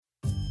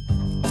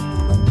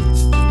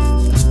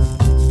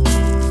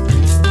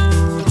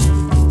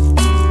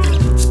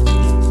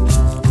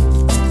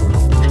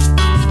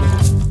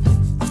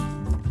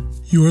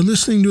You are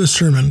listening to a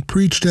sermon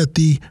preached at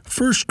the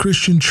First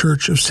Christian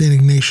Church of St.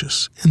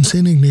 Ignatius in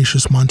St.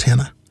 Ignatius,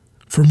 Montana.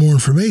 For more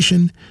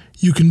information,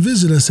 you can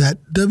visit us at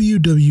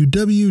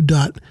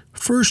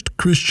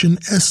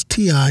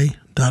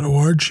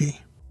www.firstchristiansti.org.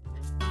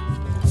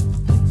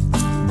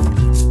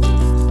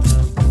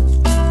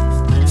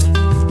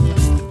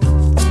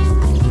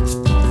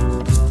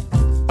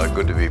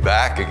 Good to be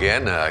back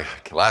again.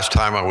 Last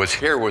time I was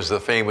here was the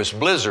famous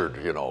blizzard.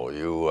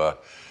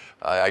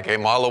 I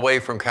came all the way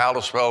from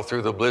Kalispell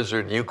through the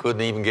blizzard, and you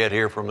couldn't even get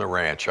here from the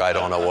ranch. I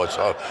don't know what's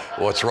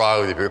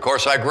wrong with you. Of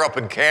course, I grew up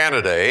in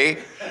Canada, eh?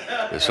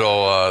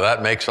 So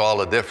that makes all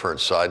the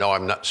difference. I know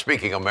I'm not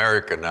speaking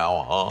American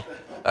now, huh?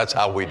 That's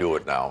how we do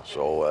it now,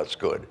 so that's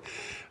good.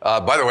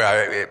 By the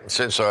way,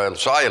 since I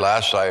saw you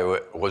last, I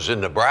was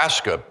in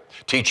Nebraska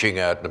teaching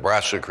at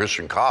Nebraska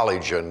Christian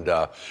College, and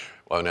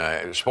when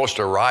I was supposed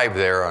to arrive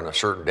there on a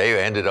certain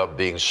day, I ended up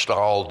being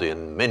stalled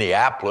in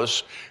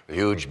Minneapolis, a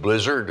huge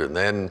blizzard, and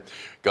then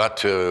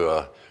got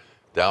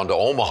down to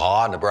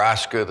Omaha,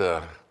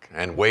 Nebraska,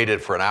 and waited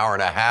for an hour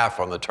and a half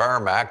on the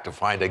tarmac to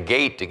find a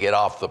gate to get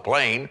off the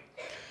plane.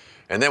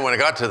 And then when I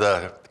got to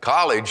the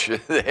college,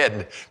 they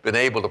hadn't been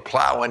able to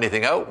plow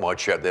anything out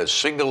much yet. There's a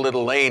single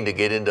little lane to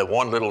get into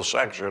one little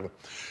section.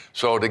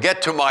 So to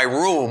get to my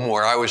room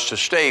where I was to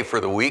stay for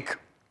the week,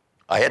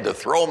 I had to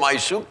throw my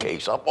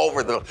suitcase up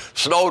over the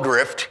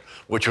snowdrift,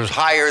 which was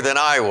higher than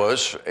I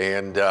was,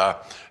 and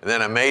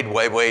then I made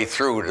my way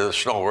through to the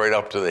snow right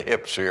up to the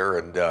hips here,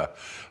 and I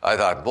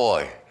thought,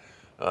 boy,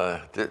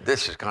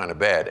 this is kind of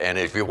bad. And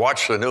if you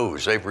watch the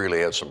news, they've really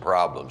had some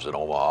problems in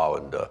Omaha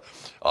and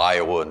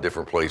Iowa and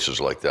different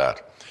places like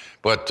that.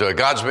 But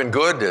God's been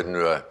good,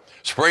 and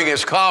spring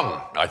has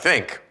come, I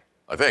think.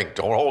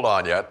 Don't hold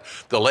on yet.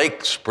 The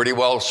lake's pretty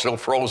well still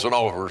frozen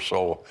over,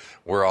 so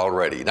we're all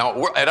ready.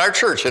 Now, at our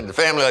church, at the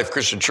Family Life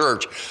Christian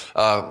Church,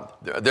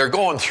 they're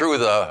going through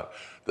the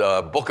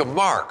book of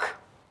Mark.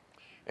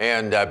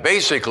 And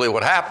basically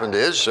what happened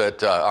is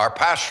that our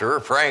pastor,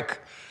 Frank,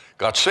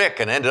 got sick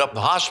and ended up in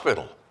the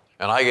hospital.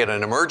 And I get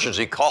an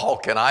emergency call,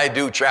 can I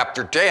do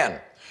chapter 10?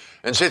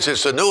 And since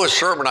it's the newest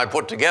sermon I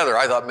put together,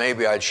 I thought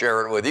maybe I'd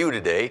share it with you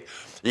today,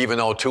 even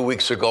though 2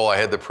 weeks ago I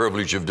had the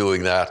privilege of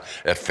doing that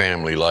at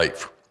Family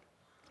Life.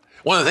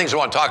 One of the things I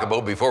want to talk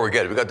about before we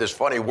get it, we got this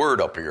funny word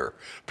up here,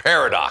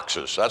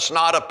 paradoxes. That's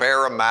not a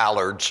pair of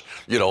mallards,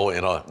 in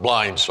a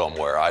blind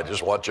somewhere. I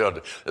just want you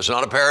to, it's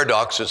not a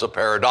paradox, it's a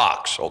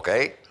paradox,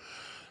 okay?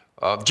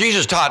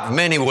 Jesus taught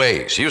many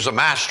ways. He was a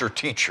master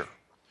teacher.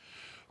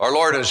 Our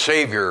Lord and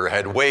Savior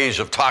had ways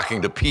of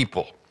talking to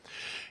people.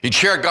 He'd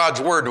share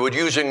God's word with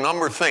using a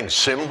number of things,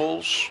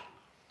 symbols.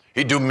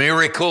 He'd do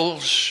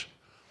miracles.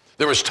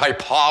 There was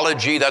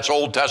typology, that's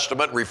Old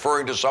Testament,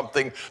 referring to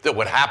something that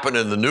would happen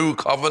in the New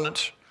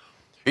Covenant.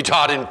 He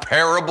taught in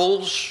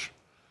parables.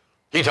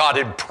 He taught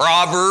in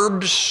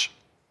proverbs.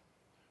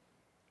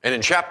 And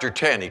in chapter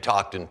 10, he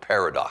talked in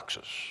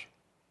paradoxes.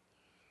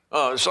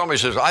 Somebody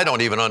says, I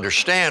don't even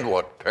understand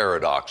what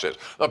paradox is.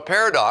 A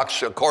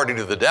paradox, according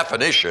to the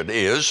definition,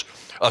 is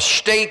a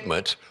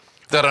statement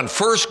that on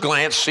first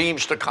glance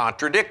seems to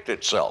contradict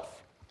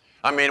itself.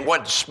 I mean,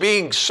 what's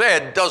being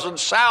said doesn't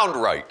sound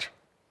right.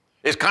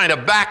 It's kind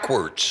of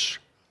backwards.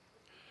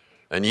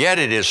 And yet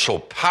it is so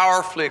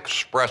powerfully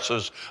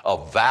expresses a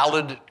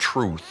valid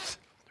truth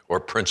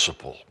or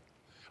principle.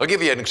 I'll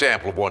give you an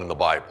example of one in the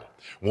Bible.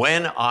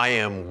 When I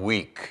am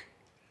weak,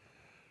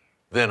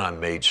 then I'm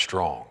made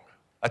strong.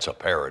 That's a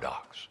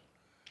paradox.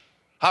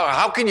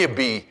 How can you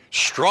be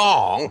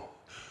strong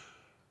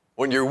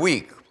when you're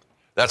weak?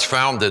 That's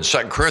found in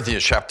 2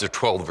 Corinthians chapter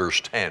 12,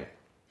 verse 10.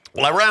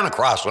 Well, I ran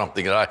across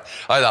something that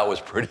I thought was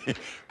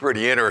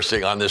pretty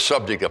interesting on this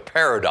subject of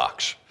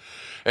paradox.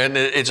 And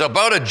it's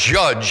about a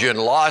judge in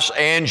Los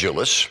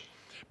Angeles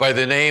by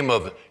the name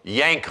of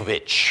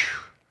Yankovic.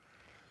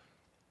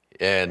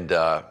 And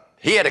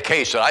he had a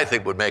case that I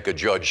think would make a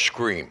judge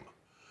scream.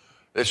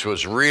 This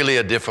was really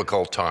a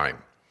difficult time.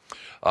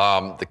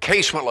 The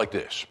case went like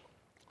this.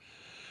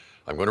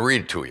 I'm going to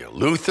read it to you.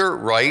 Luther,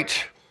 right,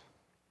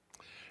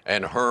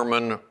 and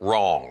Herman,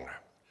 wrong.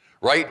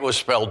 Right was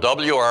spelled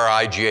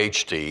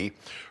W-R-I-G-H-T.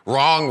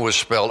 Wrong was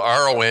spelled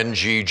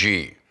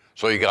R-O-N-G-G.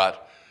 So you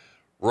got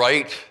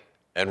right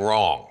and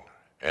wrong.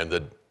 And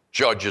the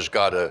judge has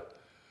got to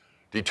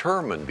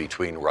determine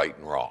between right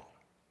and wrong.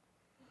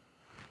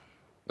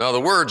 Now the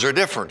words are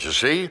different, you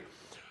see.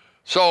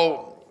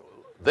 So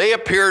they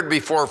appeared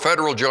before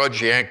federal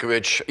Judge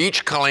Yankovic,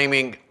 each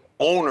claiming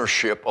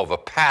ownership of a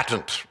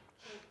patent.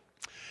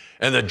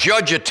 And the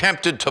judge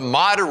attempted to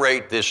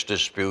moderate this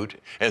dispute,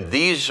 and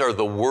these are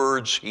the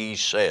words he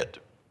said.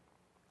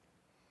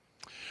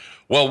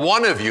 Well,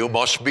 one of you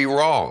must be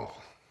wrong.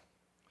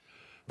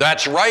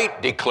 That's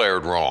right,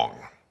 declared wrong.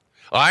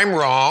 I'm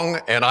wrong,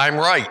 and I'm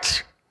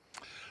right.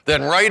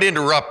 Then right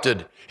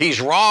interrupted,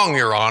 he's wrong,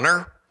 Your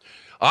Honor.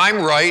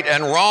 I'm right,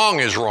 and wrong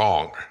is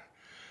wrong.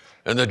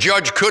 And the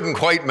judge couldn't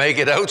quite make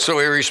it out, so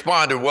he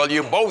responded, well,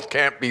 you both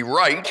can't be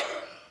right.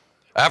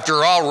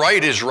 After all,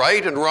 right is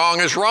right, and wrong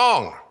is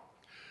wrong.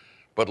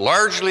 but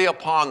largely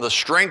upon the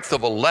strength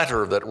of a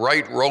letter that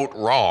Wright wrote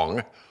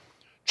wrong,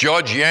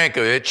 Judge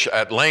Yankovich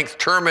at length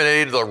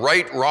terminated the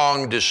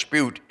right-wrong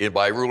dispute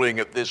by ruling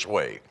it this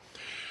way.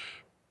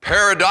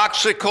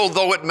 Paradoxical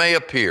though it may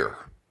appear,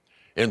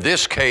 in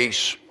this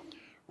case,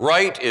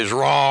 right is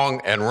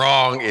wrong and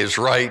wrong is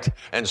right,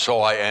 and so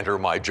I enter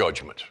my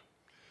judgment.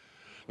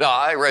 Now,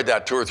 I read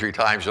that 2 or 3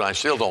 times and I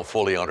still don't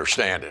fully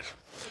understand it.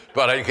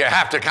 But I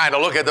have to kind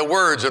of look at the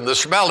words and the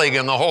spelling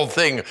and the whole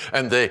thing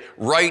and the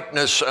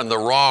rightness and the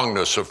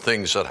wrongness of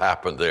things that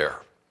happened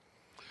there.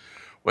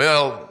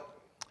 Well,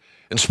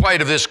 in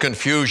spite of this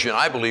confusion,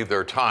 I believe there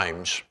are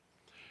times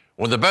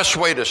when the best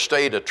way to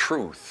state a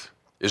truth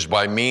is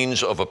by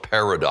means of a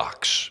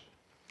paradox.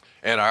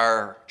 And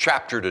our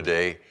chapter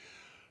today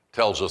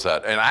tells us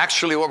that. And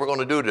actually what we're going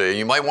to do today,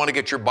 you might want to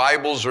get your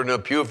Bibles or in the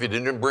pew if you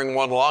didn't bring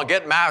one along.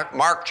 Get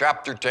Mark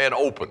chapter 10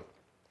 open.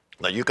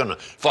 Now you can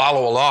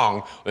follow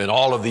along in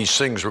all of these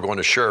things we're going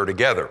to share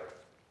together.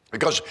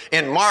 Because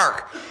in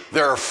Mark,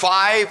 there are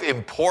 5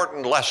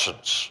 important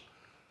lessons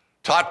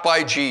taught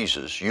by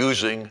Jesus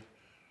using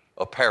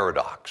a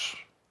paradox.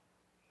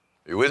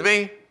 You with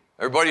me?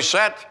 Everybody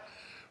set?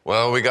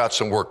 Well, we got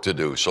some work to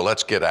do, so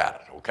let's get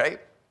at it, okay?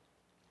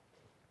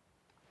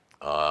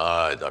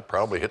 I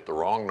probably hit the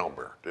wrong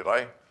number, did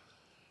I?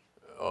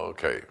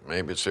 Okay,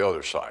 maybe it's the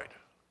other side.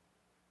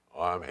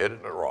 I'm hitting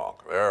it wrong.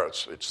 There,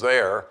 it's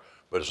there,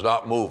 but it's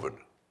not moving,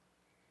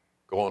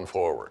 going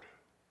forward.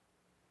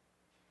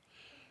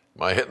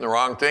 Am I hitting the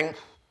wrong thing?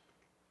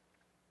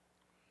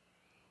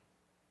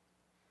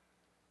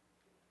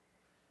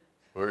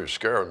 Well, you're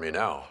scaring me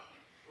now.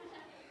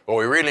 Well,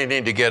 we really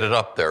need to get it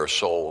up there,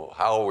 so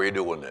how are we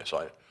doing this?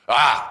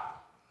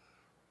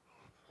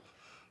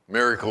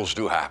 Miracles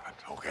do happen.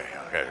 Okay,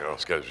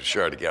 let's get it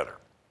shared together.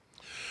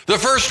 The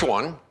first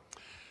one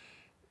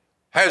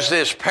has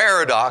this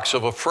paradox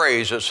of a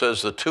phrase that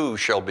says the two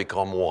shall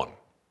become one.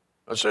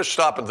 Let's just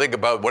stop and think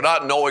about it. We're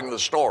not knowing the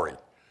story.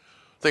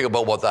 Think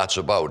about what that's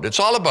about. It's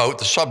all about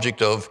the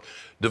subject of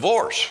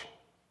divorce.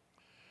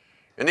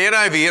 In the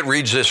NIV, it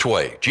reads this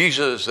way.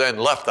 Jesus then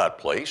left that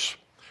place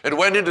and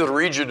went into the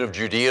region of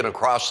Judea and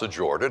across the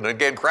Jordan. And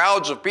again,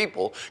 crowds of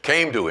people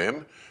came to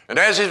him, and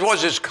as it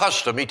was his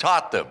custom, he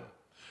taught them.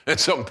 And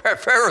some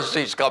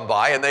Pharisees come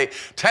by and they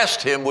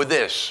test him with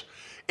this.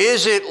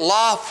 Is it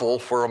lawful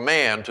for a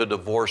man to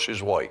divorce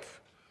his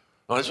wife?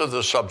 Now, this is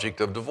the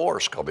subject of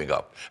divorce coming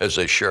up as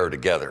they share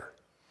together.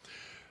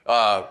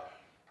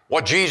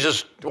 What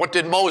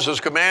did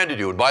Moses command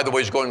you? And by the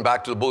way, he's going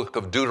back to the book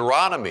of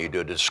Deuteronomy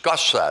to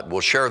discuss that.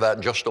 We'll share that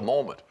in just a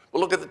moment. But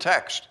look at the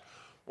text.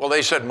 Well,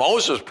 they said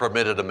Moses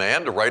permitted a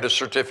man to write a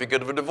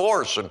certificate of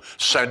divorce and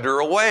send her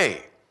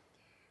away.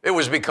 It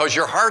was because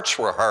your hearts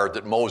were hard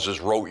that Moses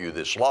wrote you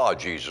this law,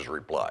 Jesus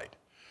replied.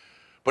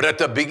 But at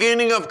the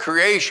beginning of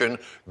creation,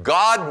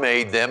 God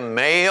made them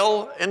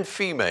male and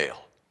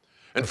female.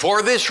 And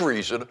for this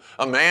reason,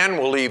 a man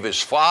will leave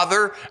his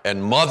father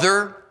and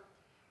mother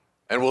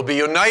and will be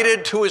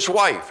united to his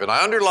wife. And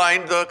I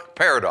underlined the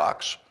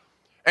paradox.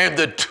 And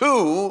the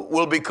two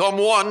will become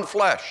one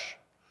flesh.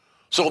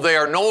 So they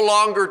are no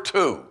longer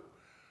two,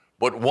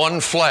 but one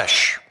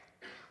flesh.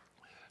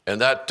 And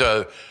that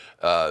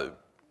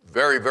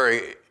very,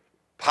 very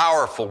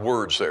powerful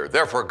words there.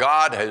 Therefore,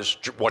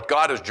 what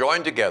God has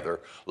joined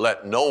together,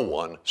 let no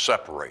one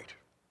separate.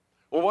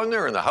 Well, when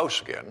they're in the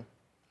house again,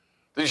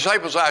 the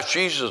disciples asked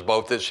Jesus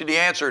about this, and he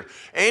answered,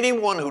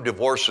 anyone who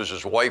divorces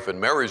his wife and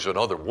marries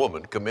another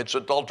woman commits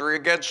adultery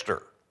against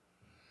her.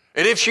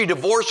 And if she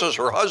divorces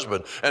her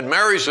husband and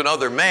marries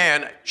another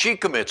man, she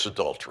commits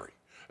adultery.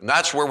 And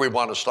that's where we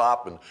want to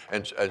stop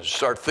and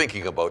start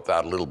thinking about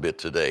that a little bit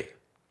today.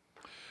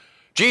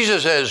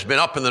 Jesus has been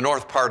up in the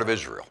north part of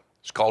Israel.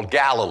 It's called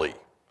Galilee.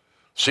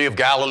 Sea of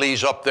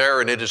Galilee's up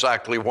there, and it is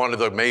actually one of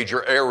the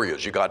major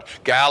areas. You got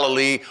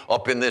Galilee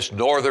up in this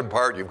northern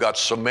part. You've got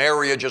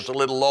Samaria just a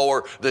little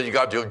lower. Then you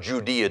got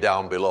Judea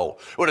down below.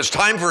 When it's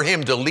time for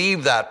him to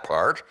leave that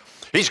part,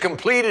 he's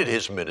completed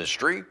his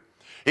ministry.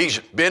 He's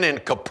been in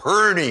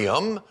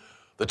Capernaum,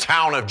 the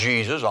town of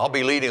Jesus. I'll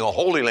be leading a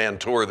Holy Land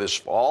tour this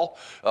fall,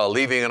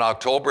 leaving in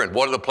October, and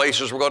one of the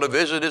places we're going to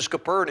visit is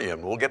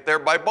Capernaum. We'll get there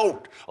by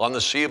boat on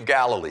the Sea of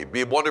Galilee.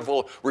 Be a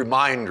wonderful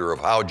reminder of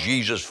how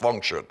Jesus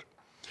functioned.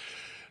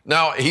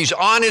 Now, he's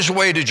on his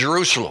way to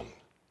Jerusalem.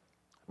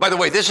 By the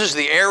way, this is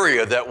the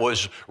area that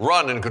was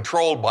run and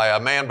controlled by a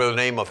man by the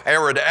name of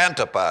Herod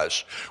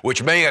Antipas,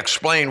 which may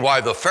explain why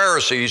the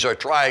Pharisees are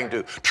trying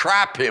to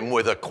trap him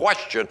with a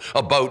question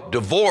about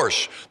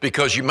divorce,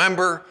 because you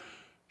remember,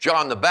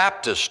 John the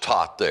Baptist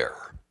taught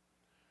there,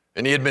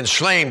 and he had been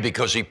slain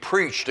because he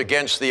preached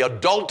against the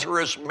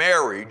adulterous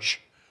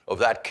marriage of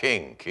that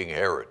king, King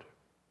Herod.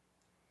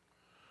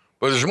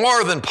 But there's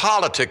more than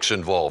politics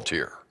involved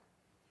here.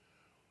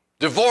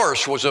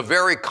 Divorce was a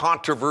very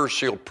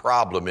controversial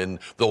problem in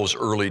those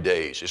early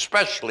days,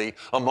 especially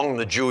among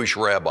the Jewish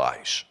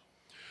rabbis.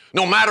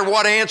 No matter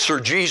what answer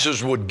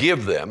Jesus would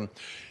give them,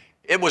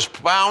 it was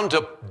bound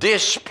to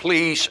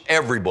displease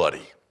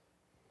everybody.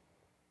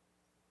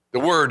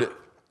 The word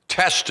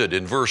tested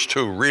in verse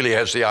 2 really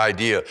has the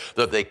idea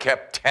that they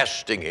kept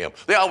testing him.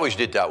 They always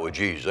did that with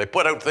Jesus. They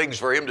put out things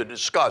for him to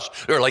discuss.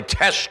 They're like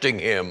testing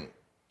him,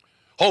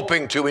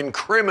 hoping to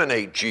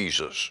incriminate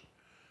Jesus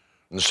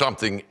in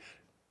something,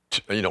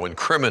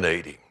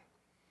 incriminating.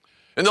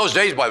 In those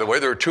days, by the way,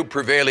 there are two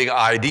prevailing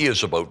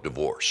ideas about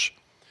divorce.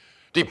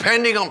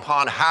 Depending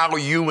upon how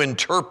you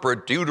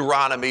interpret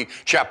Deuteronomy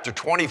chapter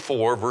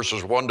 24,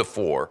 verses 1 to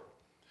 4,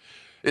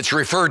 it's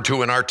referred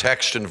to in our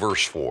text in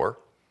verse 4.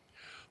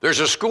 There's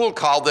a school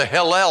called the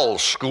Hillel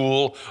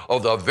school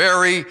of the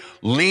very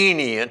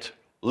lenient,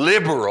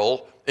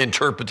 liberal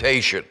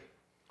interpretation.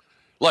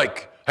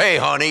 Like, hey,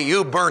 honey,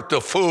 you burnt the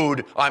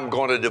food, I'm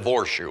going to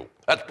divorce you.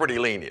 That's pretty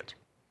lenient.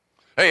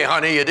 Hey,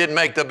 honey, you didn't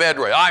make the bed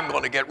right, I'm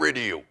going to get rid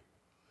of you.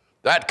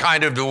 That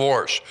kind of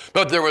divorce.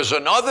 But there was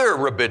another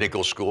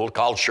rabbinical school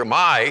called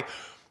Shammai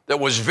that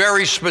was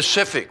very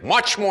specific,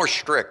 much more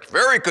strict,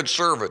 very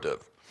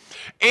conservative.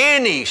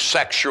 Any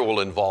sexual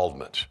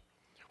involvement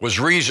was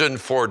reason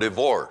for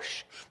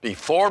divorce,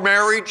 before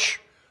marriage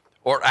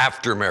or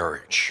after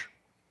marriage.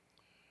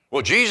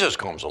 Well, Jesus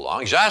comes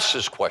along, he's asked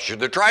this question,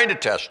 they're trying to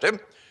test him,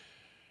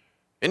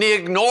 and he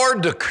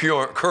ignored the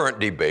current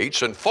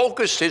debates and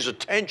focused his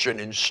attention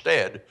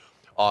instead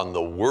on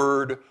the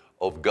Word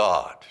of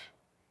God.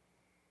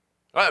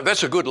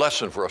 That's a good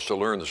lesson for us to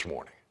learn this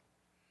morning.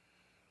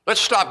 Let's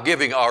stop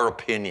giving our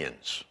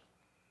opinions.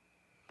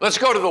 Let's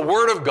go to the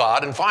Word of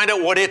God and find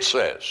out what it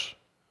says.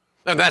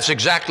 And that's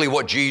exactly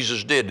what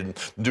Jesus did in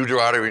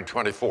Deuteronomy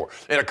 24.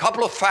 And a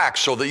couple of facts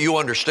so that you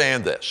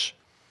understand this.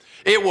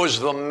 It was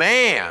the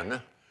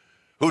man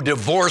who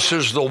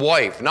divorces the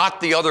wife, not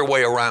the other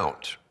way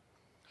around.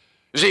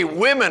 You see,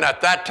 women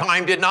at that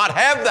time did not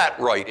have that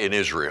right in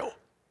Israel.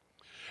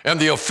 And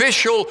the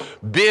official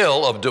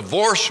bill of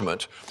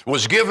divorcement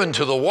was given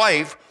to the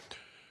wife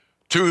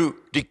to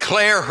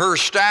declare her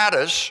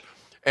status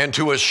and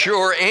to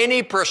assure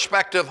any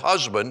prospective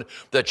husband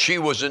that she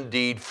was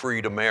indeed free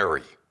to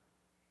marry.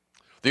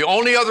 The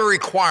only other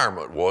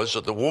requirement was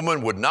that the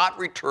woman would not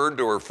return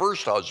to her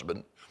first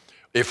husband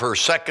if her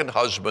second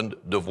husband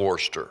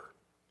divorced her.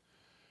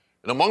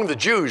 And among the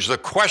Jews, the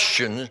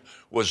question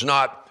was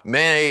not,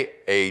 may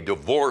a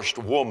divorced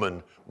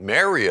woman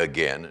marry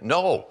again?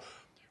 No,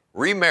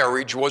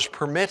 remarriage was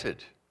permitted.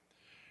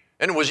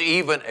 And it was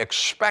even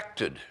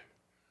expected.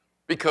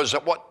 Because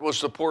what was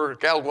the poor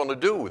gal going to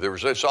do? There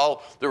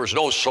was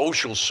no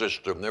social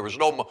system. There was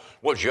no,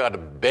 you had to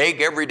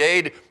beg every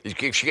day.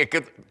 She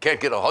can't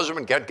get a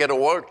husband, can't get a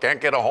work,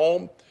 can't get a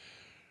home.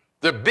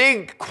 The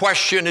big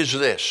question is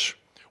this: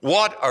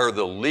 what are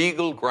the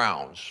legal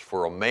grounds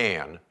for a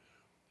man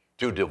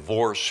to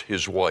divorce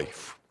his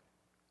wife?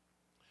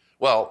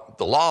 Well,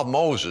 the law of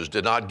Moses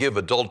did not give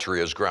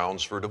adultery as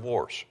grounds for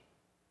divorce.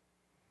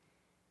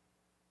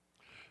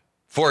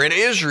 For in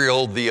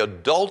Israel, the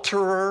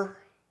adulterer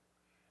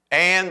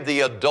and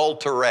the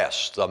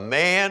adulteress, the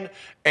man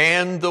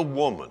and the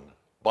woman,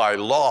 by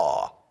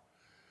law,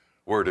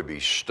 were to be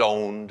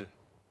stoned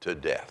to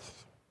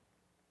death.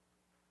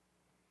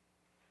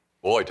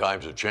 Boy,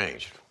 times have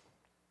changed.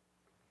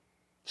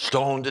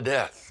 Stoned to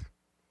death.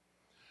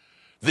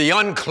 The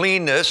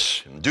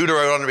uncleanness, in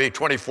Deuteronomy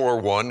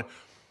 24:1,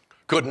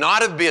 could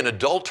not have been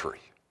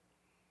adultery.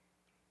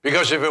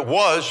 Because if it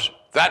was,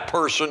 that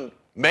person,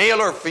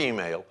 male or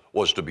female,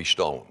 was to be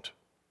stoned.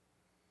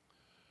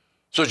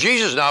 So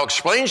Jesus now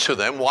explains to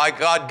them why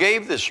God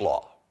gave this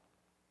law.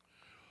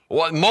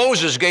 Well,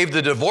 Moses gave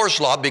the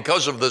divorce law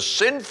because of the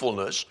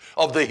sinfulness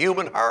of the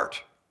human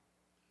heart.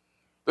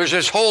 There's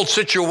this whole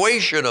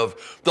situation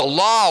of the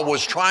law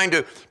was trying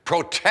to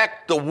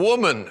protect the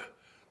woman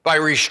by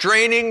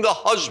restraining the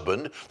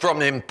husband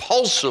from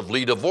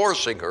impulsively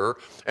divorcing her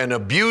and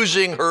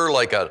abusing her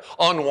like an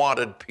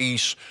unwanted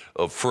piece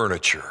of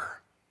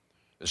furniture,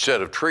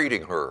 instead of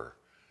treating her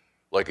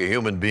like a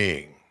human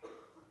being.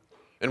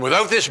 And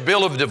without this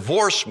bill of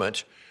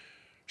divorcement,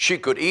 she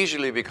could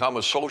easily become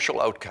a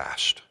social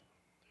outcast.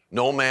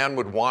 No man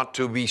would want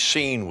to be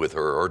seen with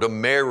her or to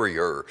marry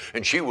her,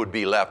 and she would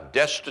be left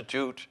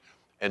destitute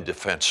and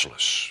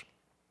defenseless.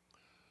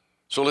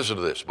 So listen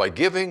to this. By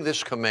giving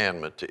this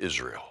commandment to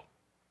Israel,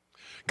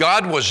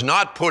 God was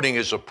not putting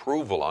his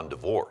approval on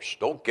divorce.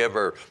 Don't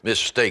ever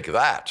mistake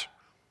that.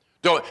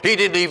 He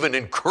didn't even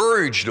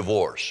encourage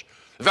divorce.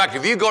 In fact,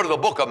 if you go to the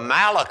book of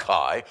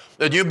Malachi,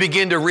 and you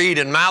begin to read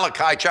in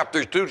Malachi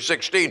chapter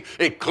 2:16,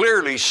 it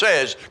clearly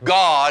says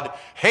God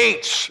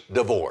hates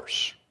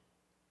divorce.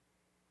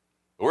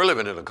 We're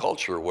living in a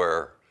culture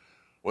where,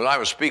 when I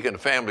was speaking to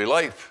Family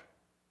Life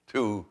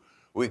 2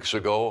 weeks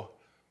ago,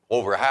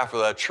 over half of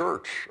that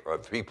church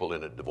of people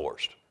in it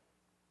divorced.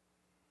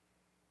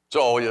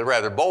 So it's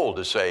rather bold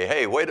to say,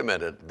 hey, wait a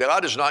minute,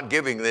 God is not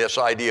giving this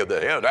idea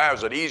that that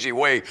was an easy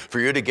way for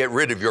you to get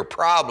rid of your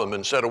problem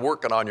instead of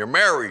working on your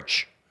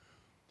marriage.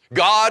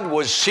 God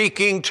was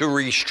seeking to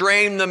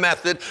restrain the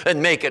method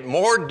and make it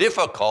more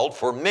difficult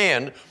for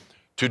men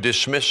to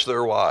dismiss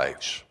their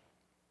wives.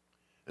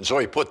 And so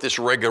he put this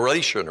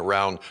regulation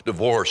around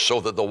divorce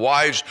so that the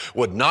wives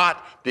would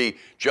not be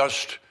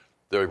just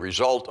the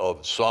result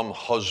of some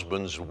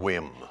husband's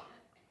whim,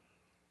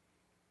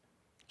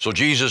 So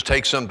Jesus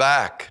takes them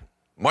back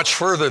much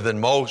further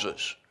than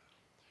Moses.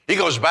 He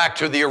goes back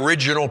to the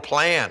original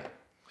plan.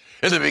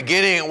 In the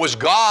beginning, it was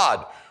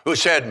God who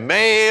said,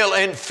 male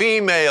and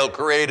female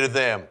created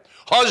them,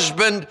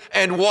 husband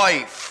and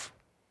wife.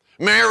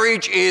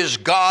 Marriage is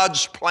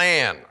God's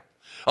plan,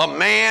 a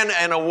man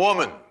and a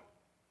woman,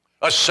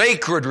 a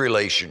sacred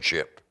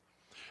relationship,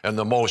 and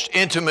the most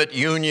intimate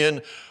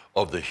union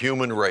of the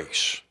human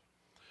race.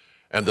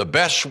 And the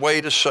best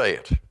way to say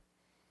it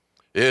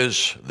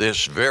is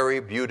this very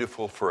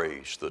beautiful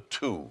phrase, the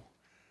two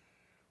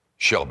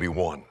shall be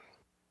one.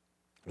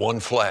 One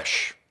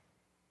flesh.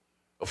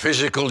 A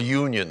physical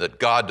union that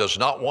God does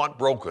not want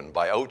broken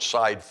by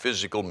outside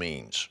physical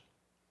means.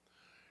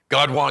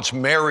 God wants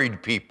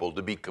married people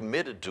to be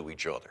committed to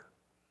each other.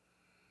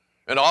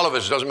 And all of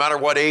us, doesn't matter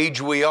what age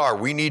we are,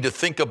 we need to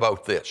think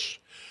about this.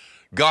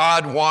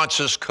 God wants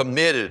us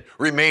committed,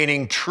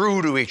 remaining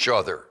true to each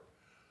other,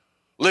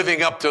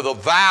 living up to the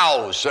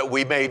vows that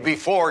we made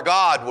before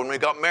God when we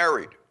got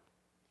married,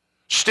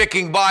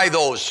 sticking by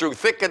those through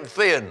thick and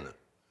thin,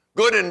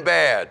 good and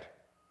bad.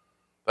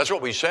 That's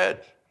what we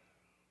said,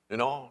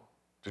 to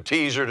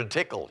tease or to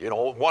tickle,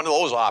 one of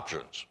those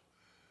options.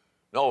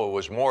 No, it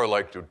was more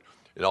like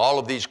in all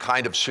of these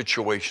kind of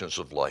situations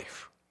of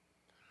life.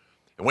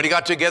 And when he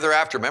got together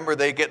after, remember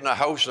they get in the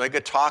house and they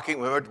get talking,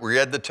 remember we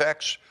read the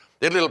text?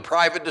 They had a little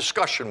private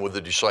discussion with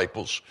the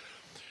disciples.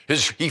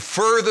 He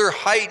further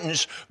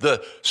heightens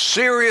the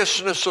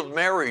seriousness of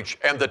marriage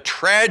and the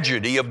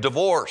tragedy of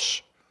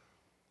divorce.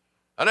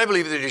 And I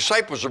believe the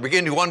disciples are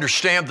beginning to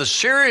understand the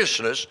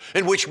seriousness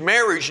in which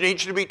marriage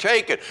needs to be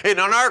taken. And in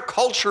our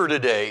culture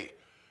today,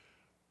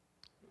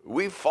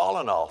 we've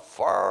fallen a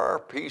far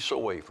piece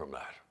away from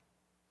that.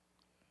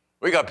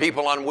 We got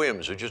people on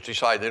whims who just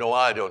decide,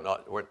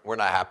 we're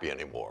not happy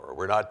anymore.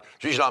 Or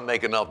she's not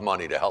making enough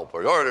money to help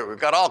her. Or we've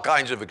got all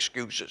kinds of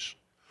excuses.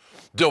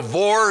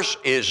 Divorce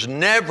is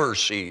never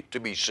to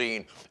be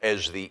seen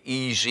as the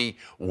easy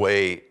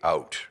way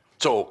out.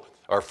 So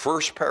our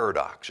first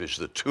paradox is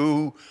the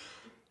two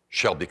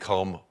shall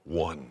become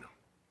one.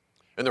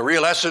 And the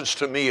real essence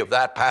to me of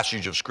that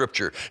passage of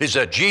Scripture is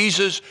that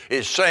Jesus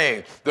is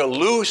saying the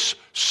loose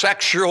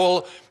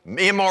sexual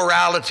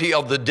immorality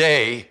of the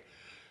day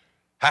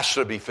has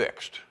to be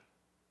fixed,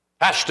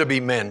 has to be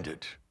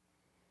mended.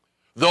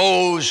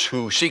 Those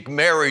who seek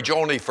marriage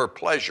only for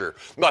pleasure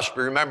must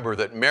remember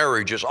that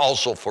marriage is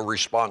also for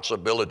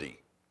responsibility.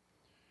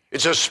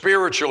 It's a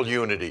spiritual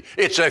unity.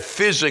 It's a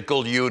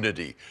physical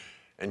unity.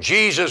 And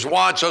Jesus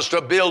wants us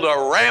to build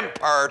a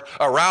rampart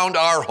around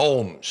our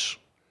homes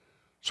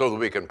so that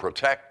we can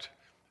protect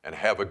and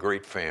have a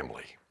great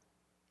family.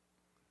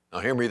 Now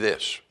hear me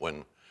this,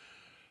 when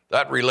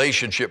that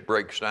relationship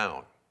breaks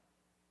down,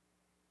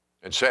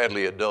 and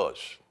sadly it does,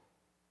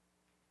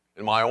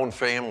 in my own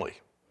family,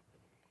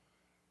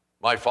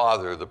 my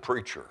father, the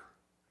preacher,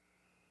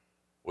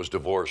 was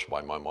divorced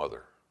by my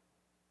mother.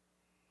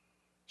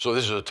 So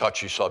this is a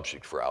touchy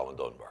subject for Allan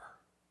Dunbar,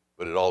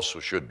 but it also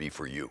should be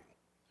for you.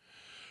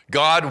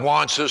 God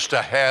wants us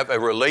to have a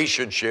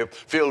relationship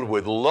filled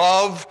with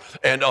love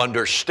and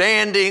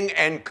understanding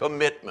and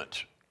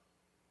commitment.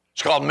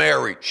 It's called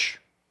marriage.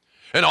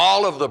 And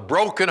all of the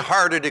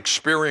broken-hearted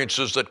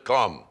experiences that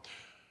come.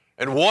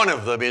 And one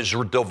of them is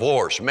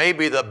divorce,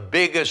 maybe the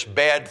biggest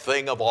bad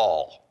thing of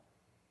all,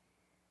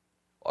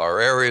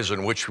 are areas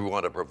in which we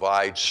want to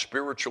provide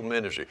spiritual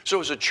ministry. So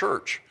as a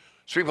church,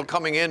 there's people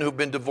coming in who've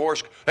been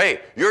divorced.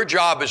 Hey, your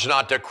job is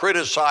not to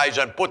criticize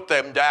and put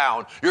them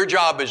down. Your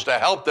job is to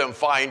help them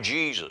find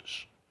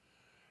Jesus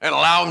and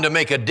allow them to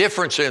make a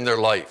difference in their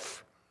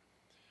life.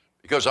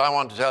 Because I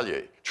want to tell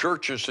you,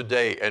 churches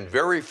today, and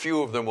very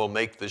few of them will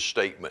make this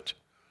statement,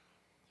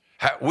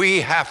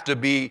 we have to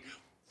be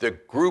the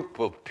group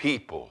of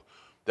people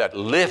that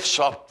lifts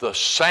up the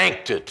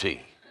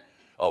sanctity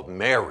of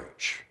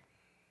marriage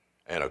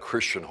and a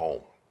Christian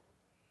home.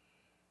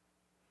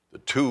 The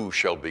two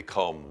shall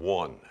become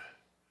one.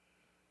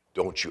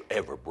 Don't you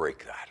ever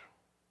break that.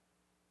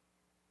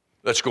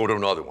 Let's go to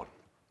another one.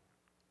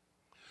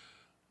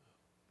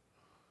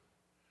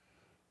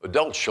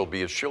 Adults shall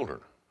be as children.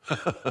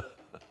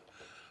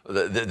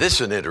 This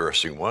is an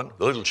interesting one.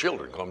 The little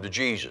children come to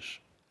Jesus.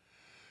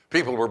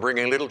 People were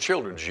bringing little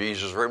children to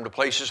Jesus for him to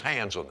place his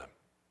hands on them.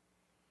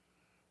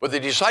 But the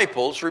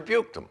disciples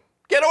rebuked them.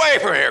 Get away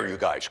from here, you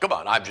guys. Come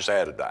on, I've just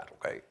added that,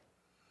 okay?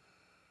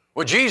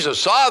 When Jesus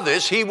saw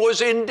this, he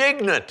was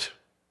indignant.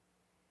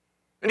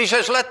 And he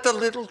says, let the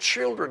little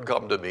children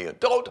come to me and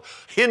don't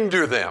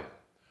hinder them.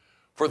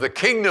 For the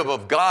kingdom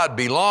of God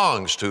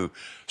belongs to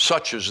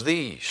such as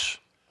these.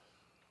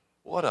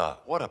 What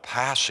a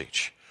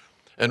passage.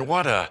 And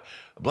what a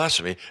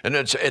blasphemy. And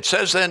it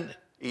says then,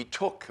 he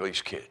took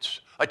these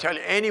kids. I tell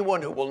you,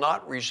 anyone who will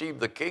not receive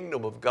the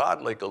kingdom of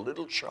God like a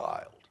little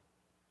child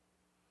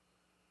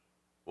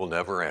will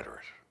never enter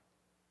it.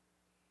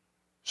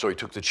 So he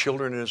took the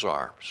children in his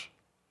arms,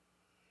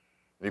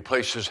 and he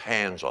placed his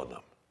hands on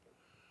them,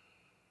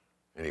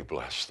 and he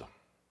blessed them.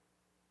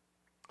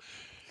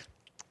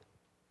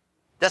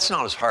 That's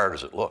not as hard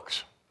as it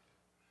looks.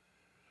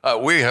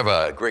 We have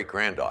a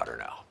great-granddaughter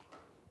now.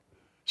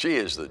 She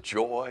is the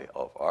joy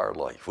of our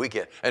life.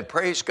 And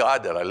praise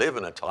God that I live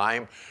in a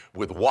time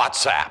with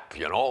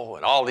WhatsApp, and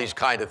all these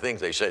kind of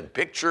things. They send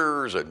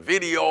pictures and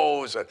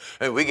videos,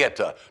 and we get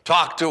to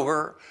talk to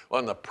her.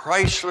 One of the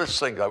priceless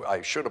things,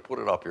 I should have put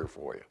it up here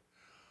for you.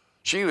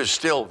 She was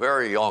still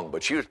very young,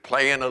 but she was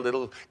playing a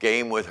little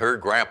game with her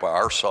grandpa,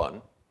 our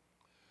son,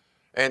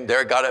 and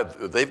they've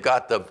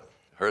got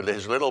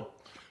his little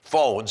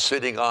phone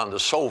sitting on the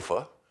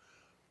sofa,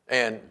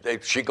 and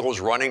she goes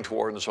running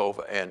toward the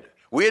sofa, and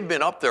we had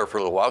been up there for a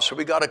little while, so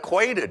we got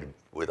acquainted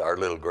with our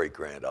little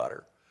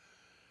great-granddaughter.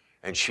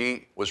 And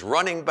she was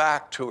running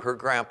back to her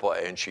grandpa,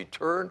 and she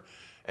turned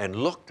and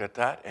looked at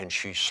that, and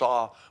she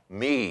saw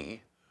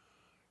me,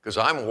 because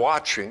I'm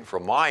watching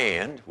from my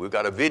end. We've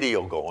got a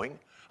video going.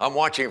 I'm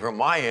watching from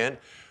my end,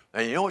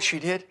 and you know what she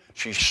did?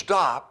 She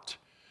stopped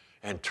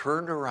and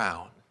turned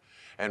around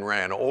and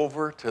ran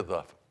over to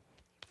the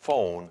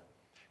phone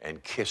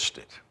and kissed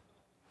it.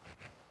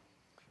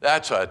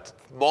 That's a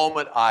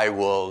moment I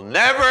will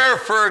never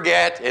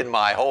forget in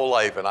my whole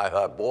life. And I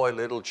thought, boy,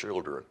 little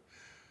children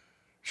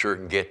sure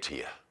can get to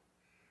you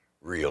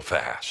real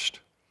fast.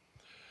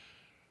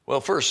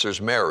 Well, first there's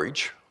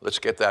marriage. Let's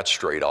get that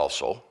straight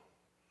also.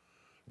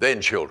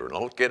 Then children.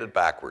 Don't get it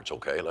backwards,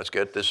 okay? Let's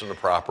get this in the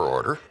proper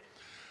order.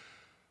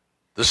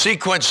 The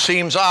sequence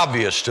seems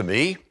obvious to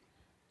me,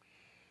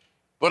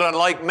 but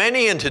unlike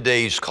many in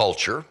today's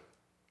culture,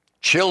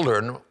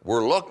 children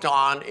were looked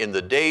on in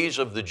the days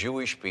of the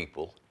Jewish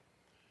people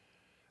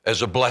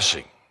as a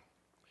blessing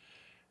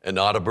and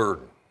not a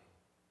burden.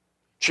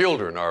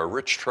 Children are a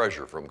rich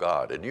treasure from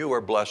God, and you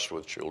are blessed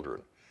with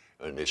children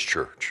in this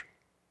church.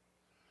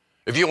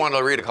 If you want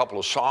to read a couple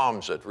of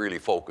Psalms that really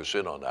focus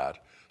in on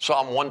that,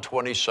 Psalm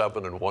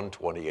 127 and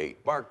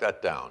 128, mark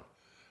that down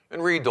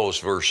and read those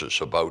verses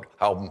about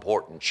how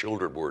important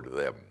children were to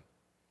them.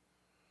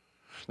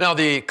 Now,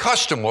 the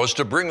custom was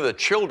to bring the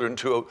children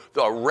to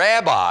the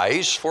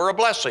rabbis for a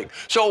blessing.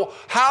 So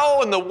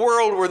how in the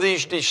world were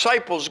these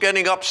disciples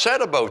getting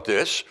upset about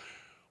this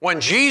when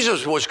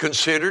Jesus was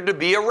considered to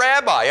be a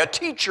rabbi, a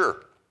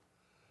teacher?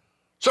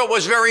 So it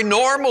was very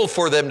normal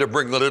for them to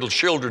bring the little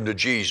children to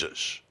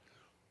Jesus.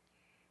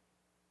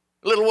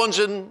 Little ones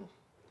in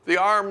the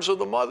arms of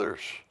the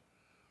mothers.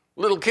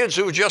 Little kids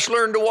who just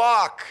learned to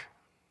walk.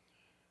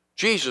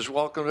 Jesus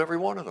welcomed every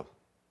one of them.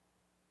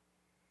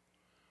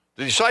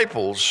 The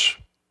disciples,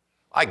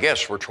 I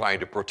guess, were trying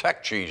to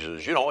protect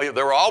Jesus.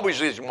 There were always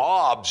these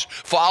mobs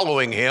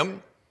following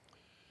him.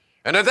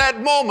 And at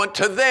that moment,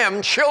 to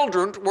them,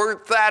 children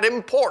weren't that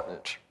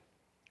important.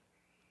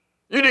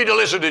 You need to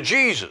listen to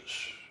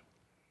Jesus.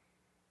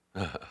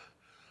 In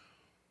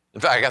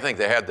fact, I think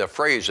they had the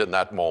phrase in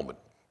that moment,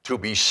 to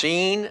be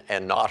seen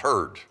and not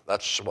heard.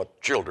 That's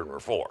what children were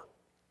for.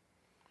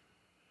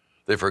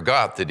 They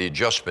forgot that he'd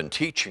just been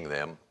teaching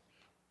them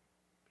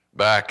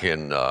back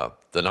in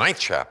the 9th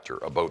chapter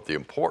about the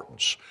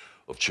importance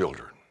of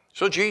children.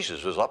 So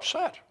Jesus is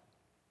upset.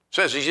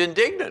 Says he's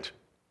indignant.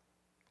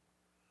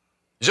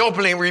 He's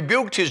openly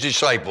rebuked his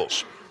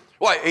disciples.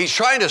 Why? He's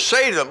trying to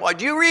say to them,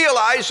 do you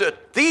realize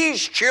that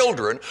these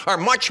children are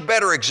much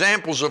better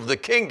examples of the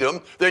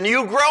kingdom than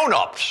you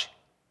grown-ups?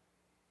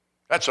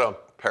 That's a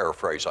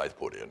paraphrase I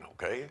put in,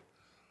 okay?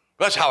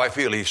 That's how I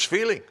feel he's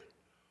feeling.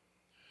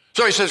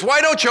 So he says, why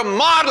don't you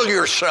model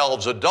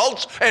yourselves,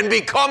 adults, and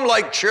become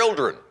like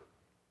children?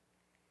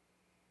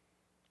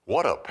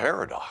 What a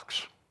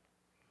paradox.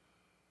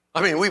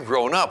 I mean, we've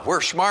grown up.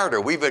 We're smarter.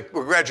 We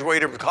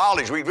graduated from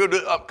college.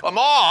 Come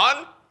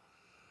on.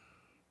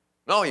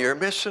 No, you're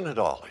missing it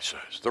all, he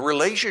says. The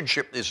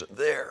relationship isn't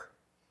there.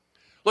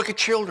 Look at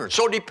children,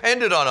 so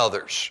dependent on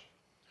others,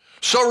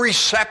 so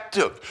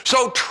receptive,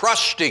 so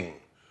trusting,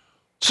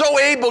 so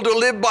able to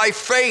live by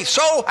faith,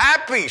 so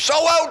happy, so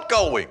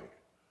outgoing.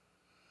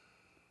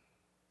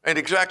 And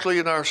exactly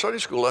in our Sunday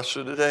school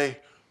lesson today,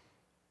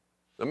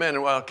 the men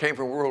who came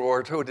from World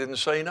War II didn't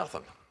say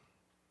nothing.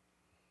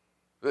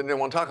 They didn't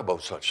want to talk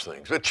about such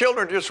things. The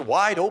children are just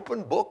wide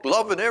open book,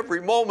 loving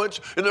every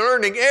moment and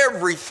learning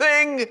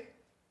everything.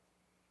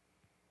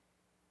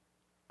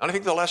 And I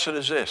think the lesson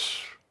is this.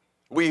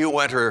 We who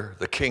enter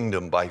the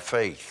kingdom by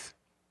faith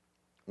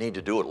need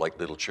to do it like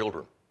little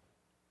children.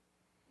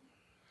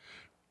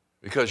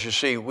 Because you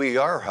see, we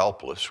are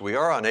helpless. We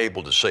are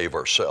unable to save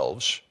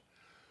ourselves.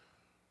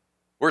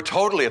 We're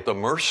totally at the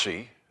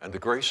mercy and the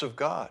grace of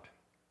God.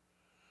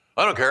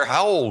 I don't care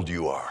how old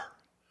you are.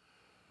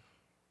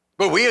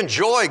 But we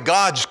enjoy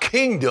God's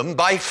kingdom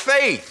by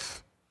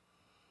faith.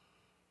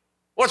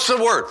 What's the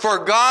word?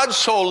 For God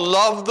so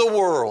loved the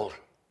world.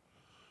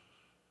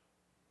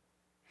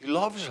 He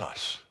loves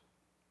us.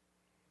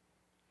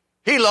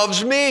 He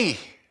loves me.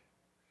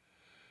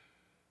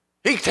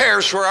 He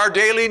cares for our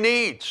daily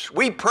needs.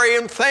 We pray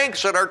Him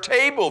thanks at our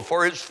table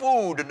for His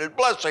food and His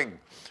blessing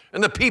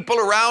and the people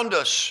around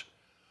us.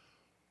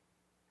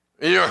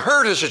 You're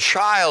hurt as a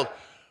child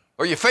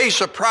or you face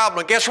a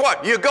problem. Guess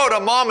what? You go to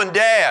mom and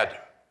dad.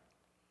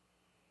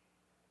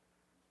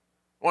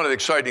 One of the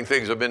exciting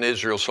things, I've been to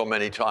Israel so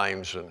many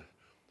times, and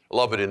I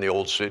love it in the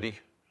old city.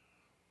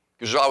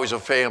 Because there's always a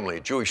family, a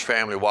Jewish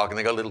family walking.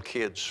 They got little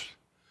kids.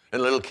 And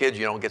the little kid,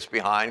 gets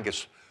behind,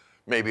 gets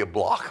maybe a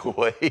block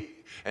away,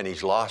 and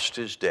he's lost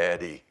his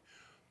daddy.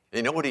 And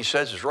you know what he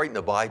says? It's right in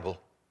the Bible.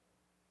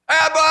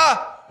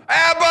 Abba,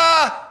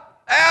 Abba,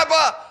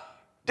 Abba,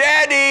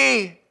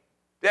 Daddy,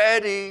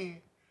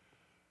 Daddy,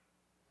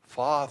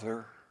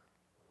 Father,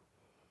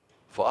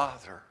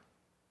 Father.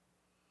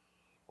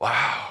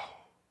 Wow.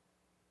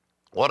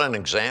 What an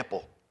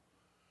example.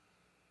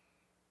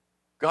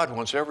 God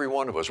wants every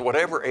one of us,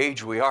 whatever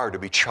age we are, to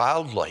be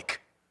childlike,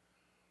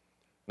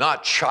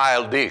 not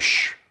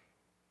childish,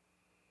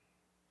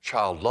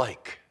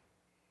 childlike.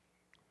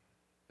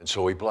 And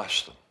so he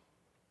blessed them.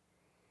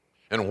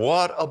 And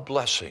what a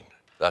blessing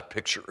that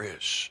picture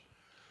is.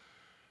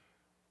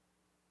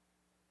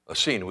 A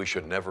scene we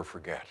should never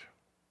forget.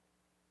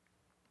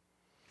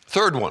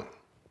 Third one.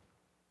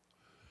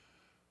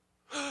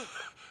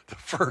 The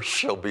first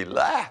shall be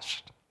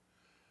last.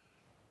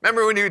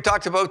 Remember when you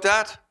talked about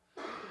that?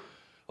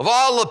 Of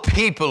all the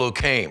people who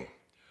came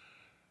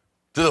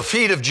to the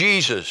feet of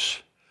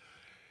Jesus,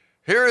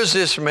 here is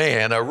this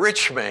man, a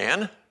rich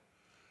man,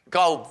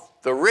 called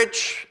the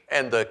Rich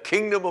and the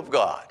Kingdom of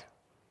God.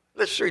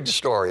 Let's read the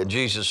story. And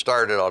Jesus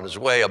started on his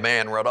way. A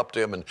man ran up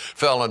to him and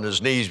fell on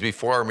his knees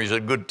before him. He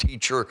said, "Good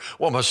teacher,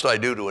 what must I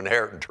do to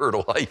inherit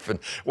eternal life?" And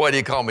 "Why do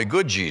you call me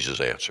good?"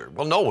 Jesus answered.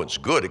 "Well, no one's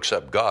good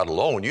except God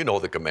alone. You know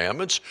the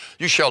commandments.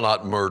 You shall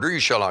not murder. You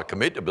shall not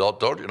commit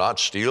adultery. Do not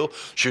steal.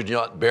 Should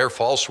not bear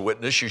false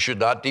witness. You should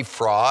not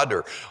defraud,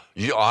 or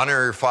you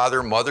honor your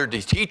father and mother."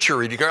 The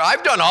teacher, he declared,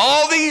 "I've done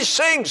all these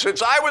things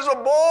since I was a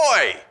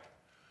boy."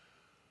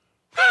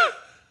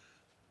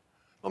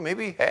 Well,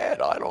 maybe he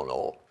had. I don't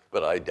know.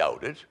 But I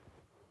doubt it.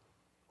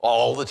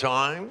 All the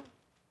time?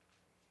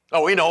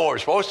 Oh, we know what we're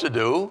supposed to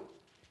do.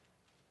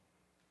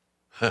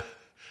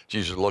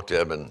 Jesus looked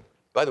at him, and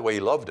by the way, he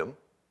loved him.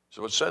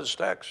 So it says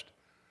text.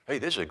 Hey,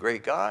 this is a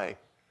great guy.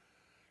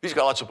 He's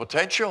got lots of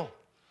potential.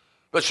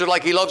 But it's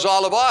like he loves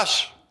all of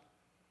us.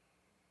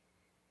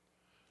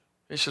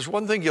 He says,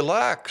 one thing you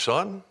lack,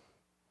 son.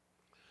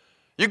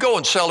 You go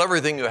and sell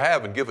everything you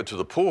have and give it to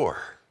the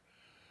poor,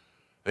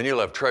 and you'll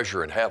have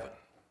treasure in heaven.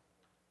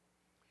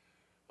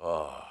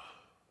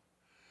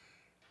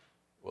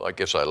 Well, I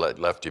guess I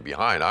left you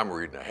behind. I'm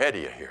reading ahead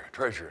of you here.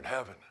 Treasure in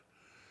heaven.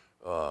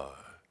 Go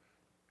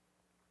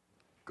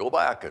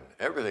back and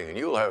everything, and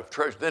you'll have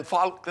treasure. Then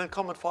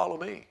come and follow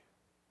me.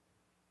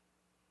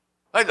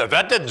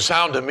 That didn't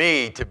sound to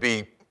me to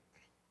be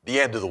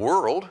the end of the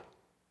world.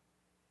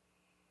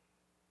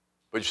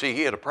 But you see,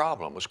 he had a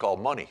problem. It was called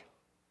money.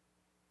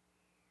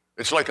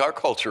 It's like our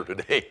culture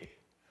today.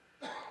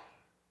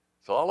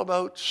 It's all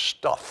about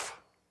stuff.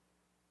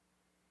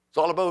 It's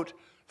all about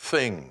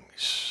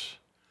things.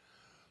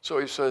 So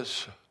he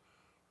says,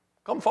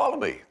 come follow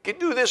me.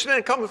 Do this and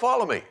then come and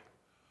follow me.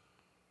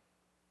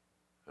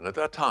 And at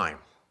that time,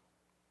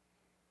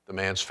 the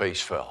man's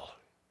face fell.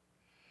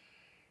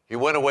 He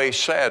went away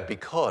sad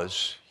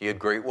because he had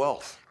great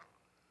wealth.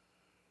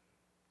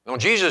 Now,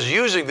 Jesus is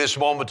using this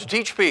moment to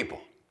teach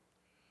people.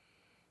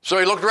 So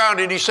he looked around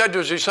and he said to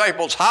his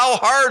disciples, how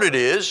hard it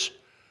is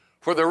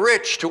for the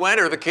rich to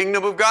enter the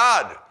kingdom of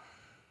God.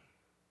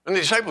 And the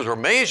disciples were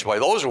amazed by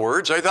those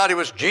words. They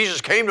thought Jesus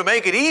came to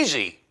make it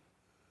easy.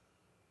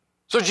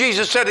 So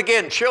Jesus said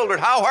again, children,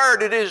 how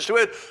hard it is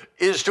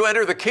to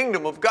enter the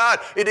kingdom of God.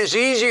 It is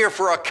easier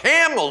for a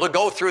camel to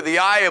go through the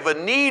eye of a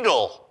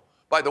needle.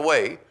 By the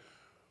way,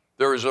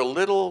 there is a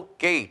little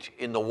gate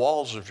in the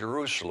walls of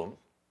Jerusalem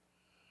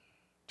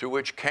to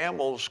which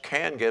camels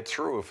can get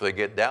through if they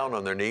get down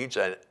on their knees.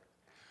 And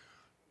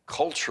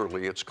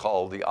culturally, it's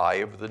called the eye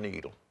of the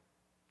needle,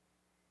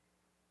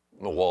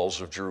 in the walls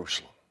of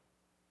Jerusalem.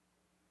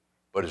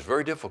 But it's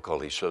very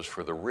difficult, he says,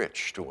 for the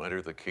rich to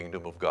enter the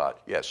kingdom of God.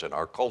 Yes, in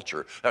our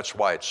culture, that's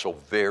why it's so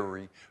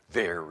very,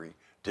 very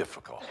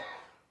difficult.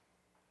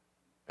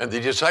 And the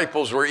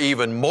disciples were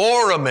even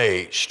more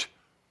amazed.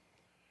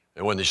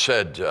 And when they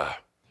said,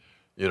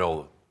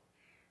 who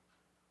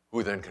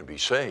then can be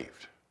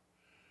saved?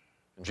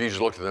 And Jesus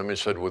looked at them and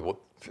said,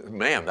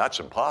 "Man, that's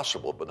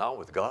impossible, but not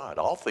with God.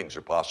 All things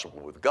are possible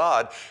with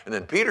God." And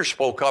then Peter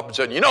spoke up and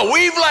said,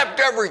 we've left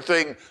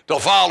everything to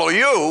follow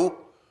you.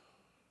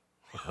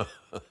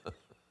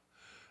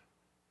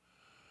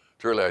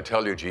 Truly, I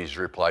tell you, Jesus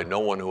replied, no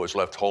one who has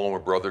left home or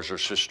brothers or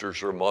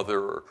sisters or mother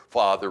or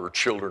father or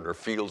children or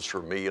fields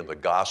for me and the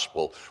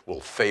gospel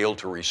will fail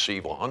to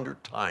receive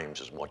 100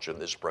 times as much in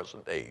this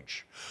present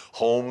age.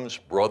 Homes,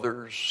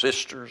 brothers,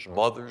 sisters,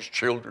 mothers,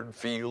 children,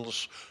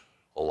 fields,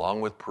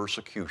 along with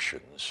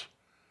persecutions,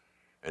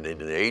 and in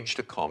an age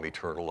to come,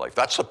 eternal life.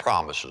 That's the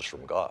promises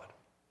from God.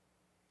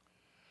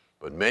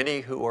 But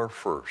many who are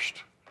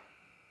first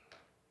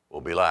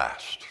will be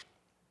last,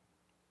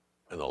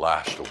 and the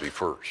last will be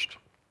first.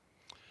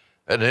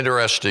 An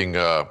interesting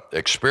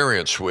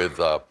experience with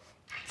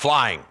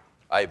flying.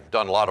 I've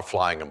done a lot of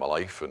flying in my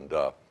life, and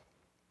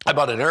I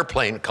bought an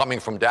airplane coming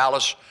from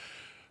Dallas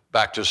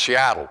back to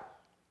Seattle.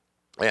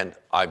 And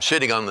I'm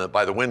sitting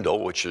by the window,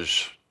 which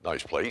is a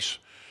nice place.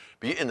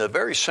 In the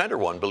very center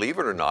one, believe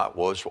it or not,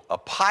 was a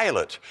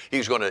pilot.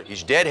 He's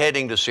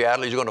deadheading to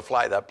Seattle. He's going to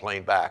fly that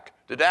plane back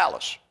to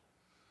Dallas.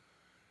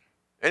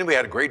 And we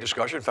had a great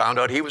discussion, found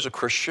out he was a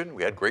Christian.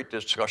 We had great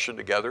discussion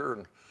together,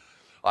 and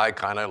I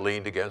kind of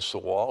leaned against the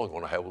wall,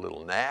 going to have a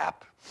little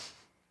nap,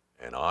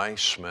 and I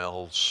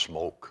smelled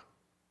smoke.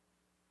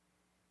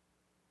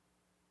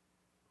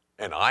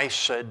 And I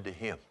said to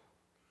him,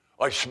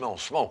 I smell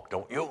smoke,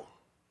 don't you?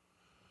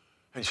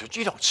 And he said,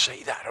 you don't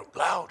say that out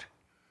loud.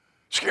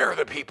 Scare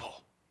the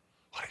people.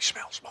 I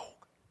smell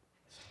smoke.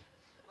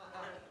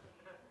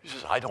 He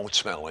says, I don't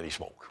smell any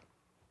smoke.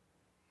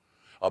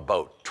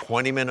 About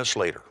 20 minutes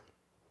later,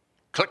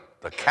 click,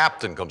 the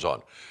captain comes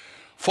on.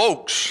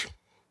 Folks,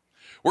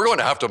 we're going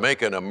to have to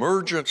make an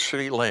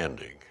emergency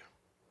landing.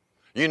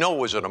 You know it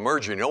was an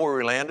emergency. You know where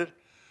we landed?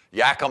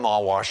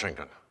 Yakima,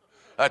 Washington.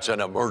 That's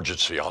an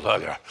emergency, I'll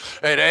tell you.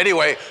 And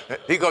anyway,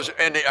 he goes,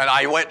 and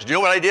I went, you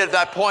know what I did at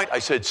that point? I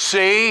said,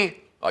 see?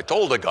 I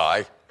told the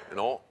guy, you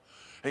know.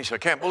 And he said, I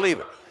can't believe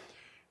it.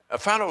 I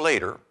found out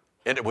later,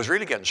 and it was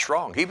really getting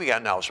strong. He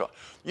began now strong.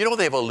 You know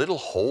they have a little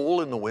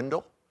hole in the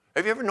window?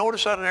 Have you ever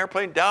noticed that in an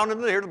airplane? Down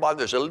in there at the bottom,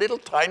 there's a little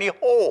tiny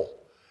hole.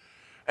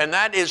 And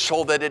that is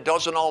so that it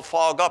doesn't all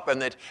fog up,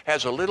 and it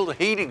has a little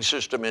heating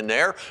system in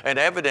there, and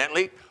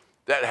evidently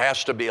that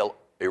has to be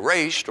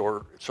erased,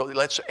 or so it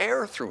lets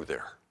air through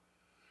there.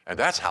 And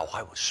that's how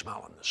I was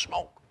smelling the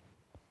smoke.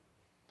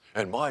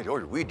 And my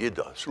Lord, we did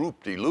the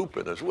swoop-de-loop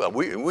in as well.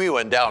 We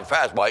went down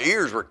fast. My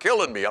ears were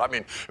killing me. I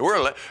mean,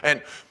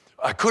 and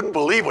I couldn't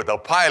believe what the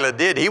pilot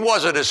did. He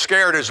wasn't as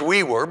scared as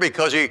we were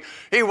because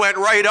he went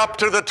right up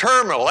to the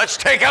terminal. Let's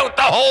take out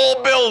the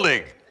whole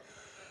building.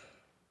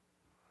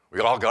 We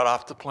all got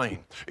off the plane,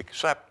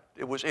 except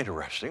it was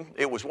interesting.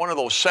 It was one of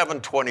those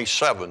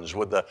 727s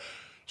with the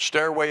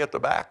stairway at the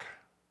back.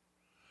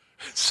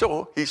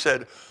 So he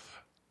said,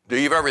 do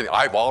you have everything?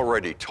 I've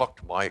already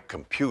tucked my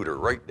computer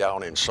right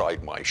down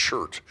inside my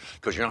shirt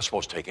because you're not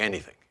supposed to take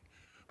anything.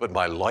 But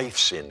my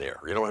life's in there,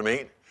 you know what I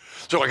mean?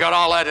 So I got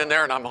all that in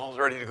there and I'm all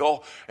ready to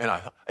go. And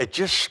it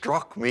just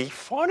struck me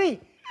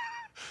funny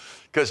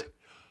because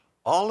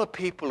all the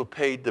people who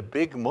paid the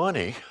big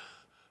money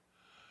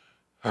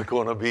are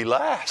going to be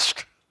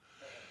last.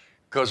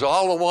 Because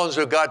all the ones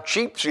who got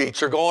cheap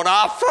seats are going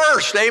off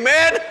first,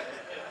 amen?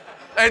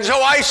 And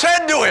so I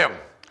said to him,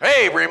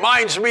 hey,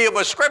 reminds me of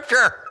a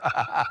scripture.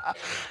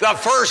 The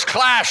first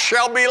class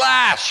shall be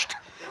last.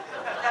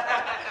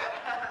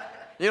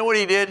 You know what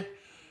he did?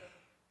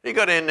 He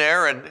got in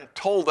there and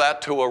told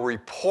that to a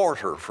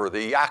reporter for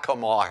the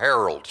Yakima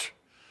Herald.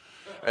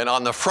 And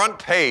on the front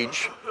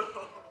page,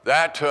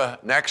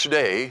 that next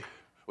day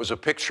was a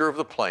picture of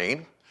the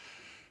plane.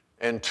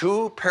 And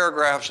 2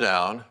 paragraphs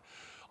down,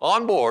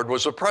 on board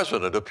was the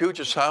president of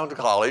Puget Sound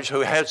College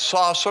who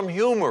saw some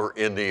humor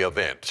in the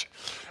event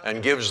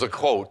and gives the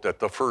quote that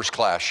the first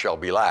class shall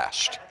be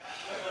last.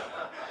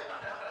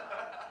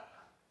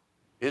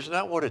 Isn't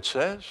that what it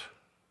says?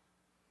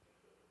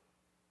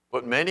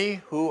 But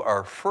many who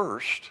are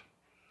first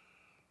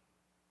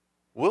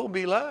will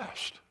be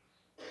last.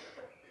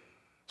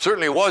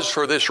 Certainly was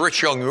for this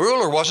rich young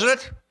ruler, wasn't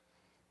it?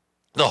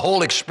 The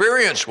whole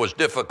experience was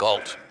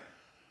difficult.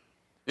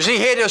 You see,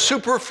 he had a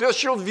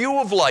superficial view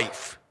of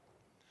life,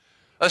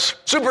 a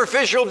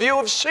superficial view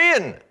of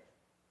sin.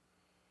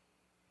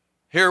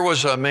 Here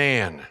was a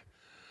man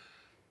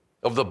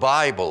of the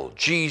Bible,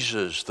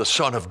 Jesus, the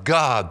Son of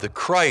God, the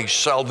Christ,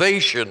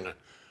 salvation.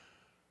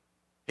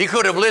 He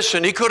could have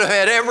listened. He could have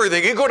had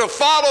everything. He could have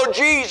followed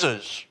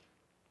Jesus.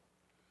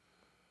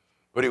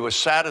 But he was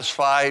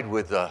satisfied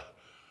with the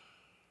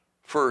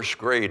first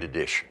grade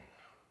edition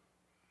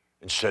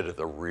instead of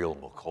the real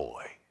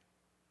McCoy.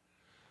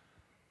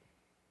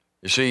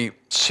 You see,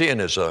 sin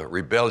is a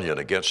rebellion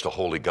against a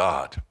holy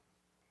God.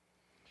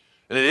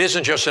 And it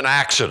isn't just an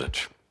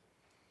accident.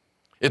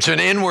 It's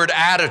an inward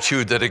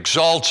attitude that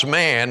exalts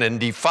man and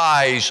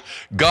defies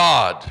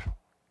God.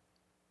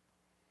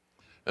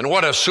 And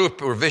what a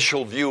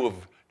superficial view of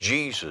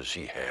Jesus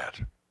he had.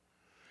 You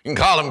can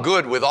call him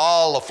good with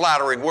all the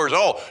flattering words.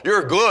 Oh,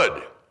 you're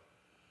good.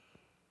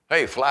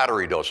 Hey,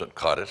 flattery doesn't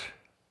cut it.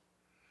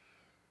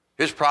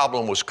 His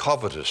problem was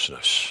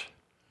covetousness.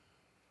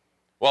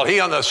 While he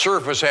on the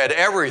surface had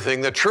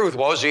everything, the truth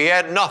was he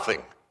had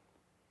nothing.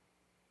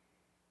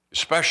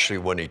 Especially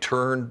when he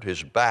turned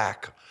his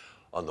back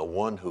on the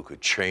one who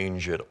could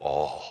change it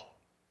all.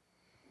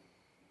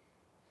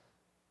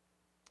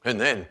 And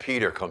then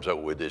Peter comes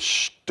out with this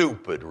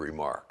stupid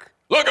remark.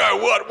 Look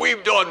at what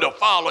we've done to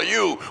follow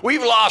you.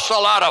 We've lost a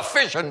lot of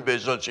fishing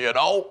business, you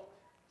know.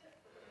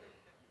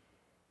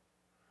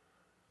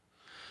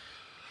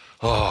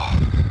 Oh.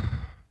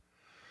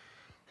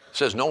 It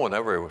says no one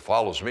ever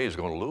follows me is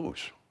going to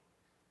lose.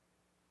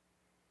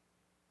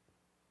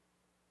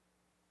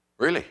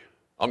 Really?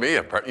 I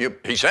mean,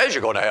 he says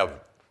you're going to have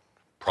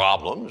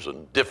problems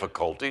and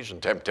difficulties and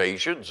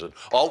temptations and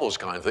all those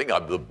kind of things.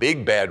 The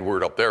big bad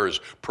word up there is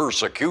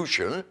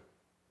persecution,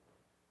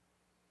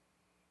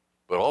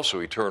 but also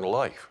eternal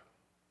life.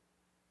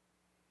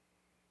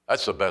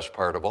 That's the best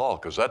part of all,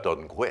 because that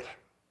doesn't quit.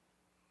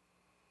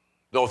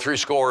 No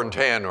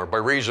 70 or by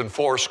reason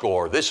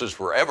 80. This is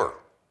forever.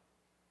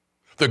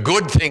 The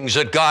good things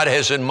that God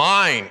has in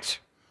mind.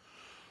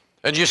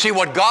 And you see,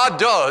 what God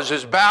does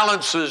is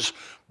balances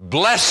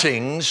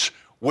blessings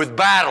with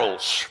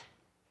battles.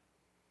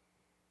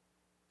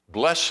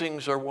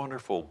 Blessings are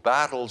wonderful.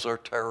 Battles are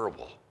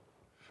terrible.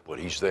 But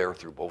he's there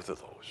through both of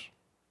those.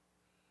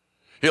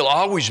 He'll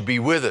always be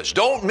with us.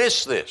 Don't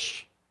miss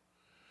this.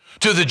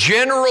 To the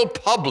general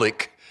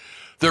public,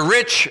 the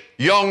rich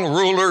young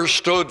ruler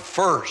stood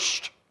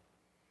first.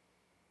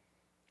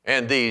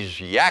 And these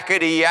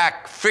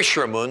yakety-yak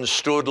fishermen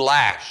stood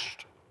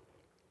last.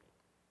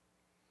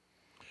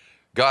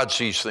 God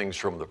sees things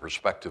from the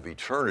perspective of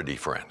eternity,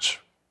 friends.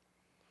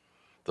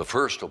 The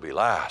first will be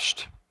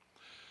last,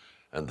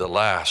 and the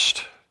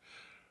last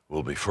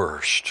will be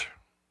first.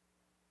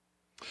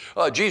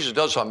 Jesus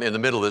does something in the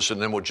middle of this,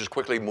 and then we'll just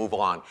quickly move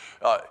on.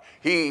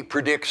 He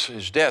predicts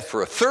his death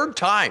for a third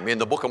time in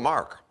the book of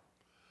Mark.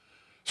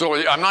 So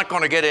I'm not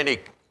going to get any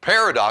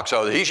paradox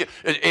out of it.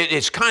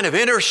 It's kind of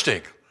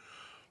interesting.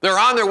 They're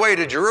on their way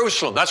to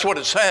Jerusalem. That's what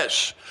it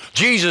says.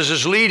 Jesus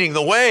is leading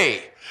the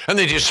way, and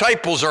the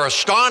disciples are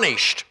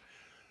astonished,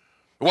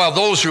 while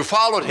those who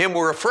followed him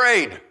were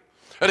afraid.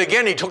 And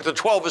again, he took the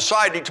 12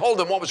 aside and he told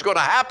them what was going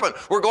to happen.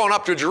 We're going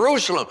up to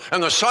Jerusalem,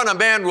 and the Son of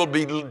Man will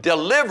be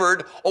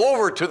delivered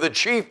over to the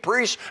chief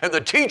priests and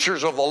the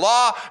teachers of the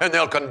law, and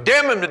they'll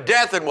condemn him to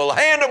death and will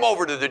hand him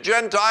over to the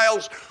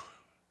Gentiles,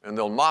 and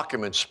they'll mock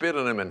him and spit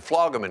on him and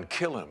flog him and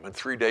kill him. And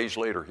 3 days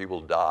later, he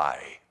will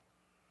die.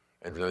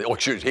 And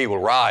he will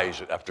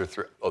rise after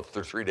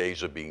 3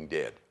 days of being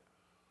dead.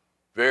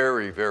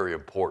 Very, very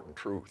important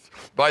truth.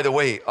 By the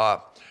way,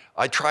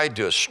 I tried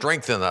to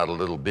strengthen that a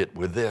little bit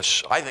with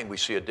this. I think we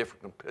see a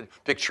different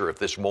picture of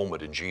this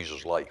moment in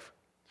Jesus' life.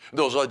 In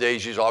those other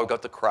days, he's always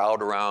got the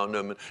crowd around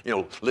him,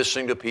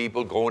 listening to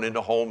people, going into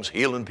homes,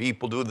 healing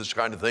people, doing this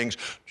kind of things.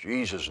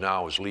 Jesus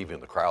now is leaving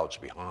the crowds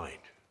behind.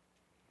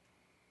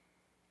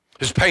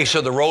 His pace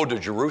of the road to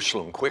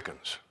Jerusalem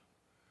quickens.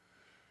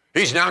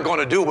 He's now going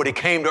to do what he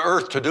came to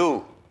earth to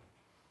do.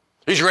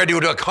 He's ready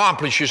to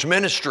accomplish his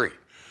ministry.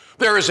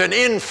 There is an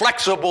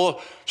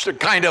inflexible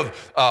kind of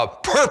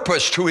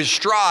purpose to his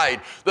stride.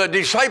 The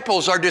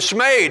disciples are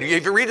dismayed.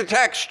 If you read the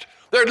text,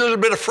 they're a little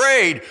bit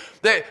afraid.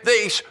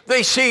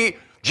 They see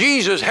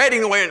Jesus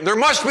heading away. There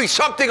must be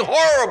something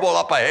horrible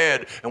up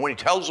ahead. And when he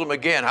tells them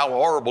again how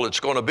horrible it's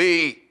going to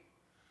be,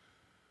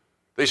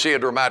 they see a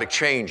dramatic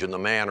change in the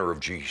manner of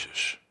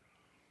Jesus.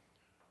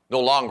 No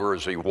longer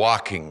is he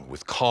walking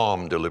with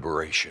calm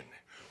deliberation.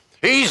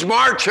 He's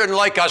marching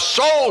like a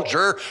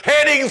soldier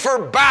heading for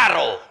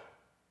battle.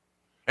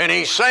 And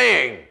he's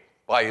saying,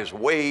 by his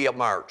way he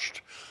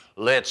marched,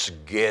 let's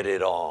get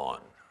it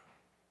on.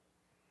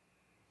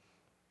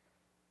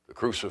 The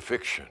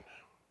crucifixion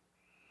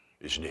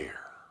is near.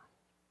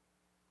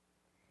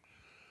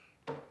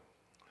 You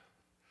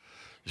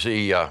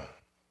see,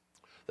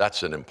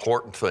 that's an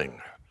important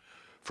thing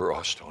for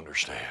us to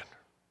understand.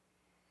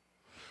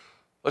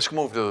 Let's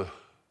move to the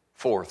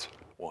fourth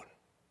one.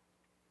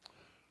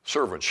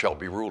 Servants shall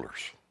be rulers.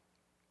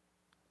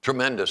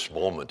 Tremendous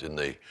moment in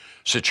the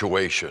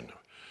situation.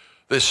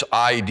 This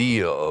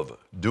idea of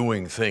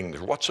doing things.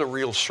 What's a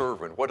real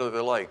servant? What are they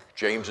like?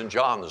 James and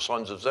John, the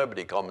sons of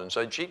Zebedee, come and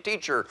said,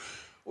 Teacher,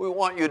 we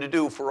want you to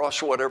do for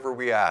us whatever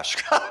we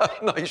ask.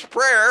 Nice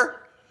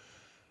prayer.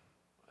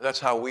 That's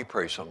how we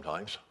pray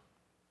sometimes.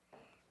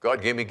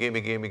 God, gimme, gimme,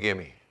 gimme,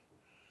 gimme.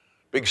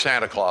 Big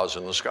Santa Claus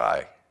in the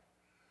sky.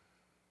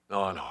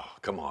 No,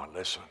 come on,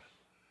 listen.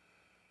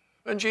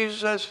 And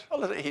Jesus says,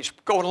 he's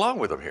going along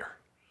with him here.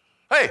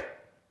 Hey,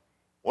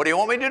 what do you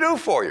want me to do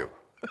for you?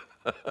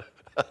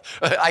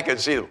 I can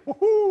see,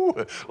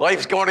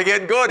 life's going to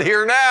get good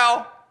here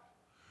now.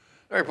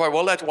 Everybody,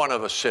 well, let one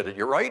of us sit at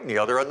your right and the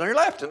other on your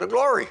left in the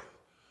glory.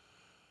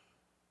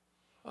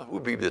 We'll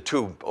be the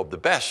two of the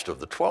best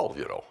of the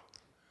 12,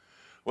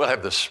 We'll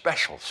have the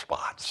special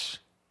spots.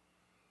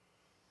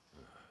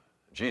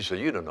 Jesus said,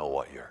 you don't know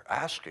what you're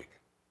asking.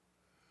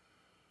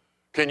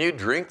 Can you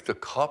drink the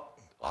cup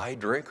I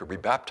drink or be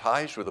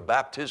baptized with the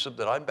baptism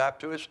that I'm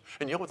baptized?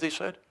 And you know what they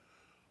said?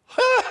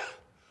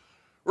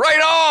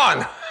 Right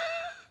on!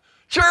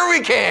 Sure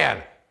we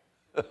can.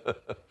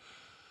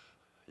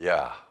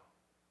 Yeah.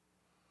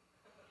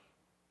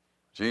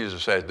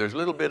 Jesus said, there's a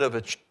little bit of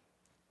a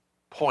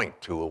point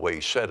to the way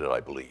he said it,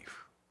 I believe.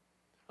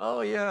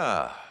 Oh,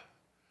 yeah.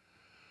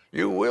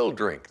 You will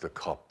drink the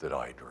cup that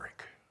I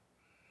drink.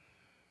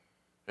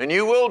 And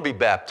you will be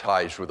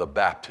baptized with the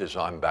baptism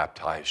I'm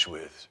baptized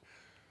with.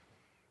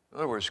 In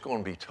other words, it's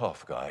going to be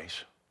tough,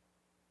 guys.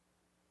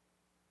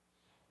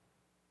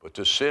 But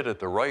to sit at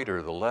the right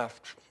or the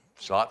left,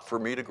 it's not for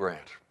me to grant.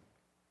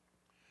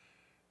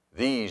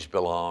 These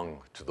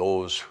belong to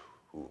those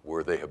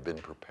where they have been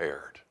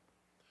prepared.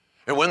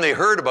 And when they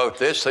heard about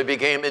this, they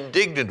became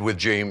indignant with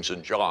James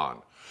and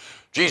John.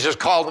 Jesus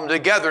called them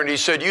together and he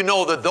said, you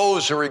know that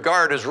those who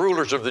regard as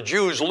rulers of the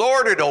Jews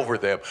lord it over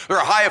them. Their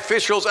high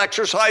officials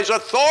exercise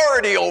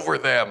authority over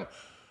them.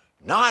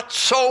 Not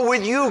so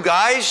with you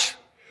guys.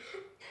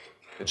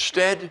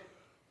 Instead,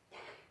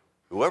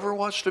 whoever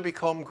wants to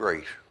become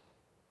great.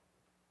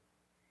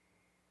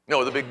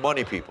 The big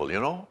money people,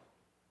 the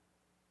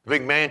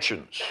big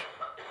mansions,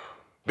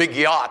 big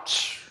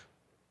yachts,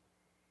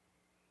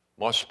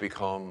 must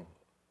become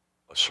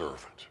a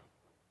servant.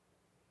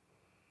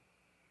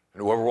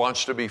 And whoever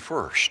wants to be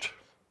first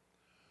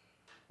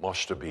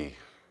must to be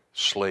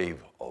slave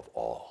of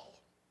all.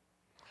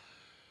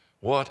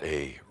 What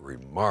a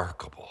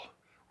remarkable,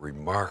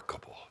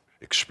 remarkable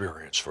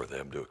experience for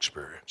them to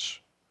experience.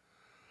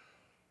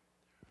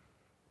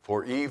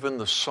 For even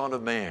the Son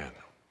of Man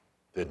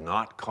did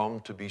not come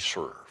to be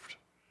served,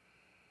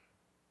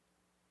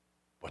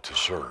 but to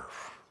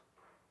serve.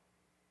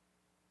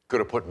 Could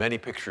have put many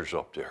pictures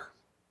up there.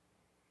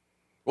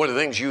 One of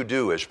the things you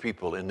do as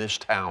people in this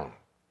town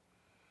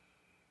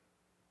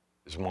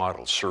is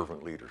model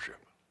servant leadership.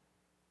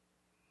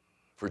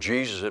 For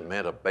Jesus, it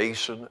meant a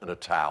basin and a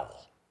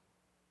towel.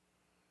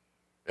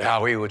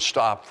 How he would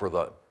stop for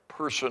the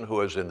person who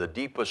was in the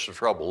deepest of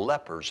trouble,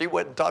 lepers. He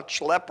went and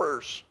touched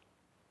lepers.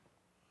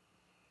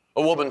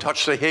 A woman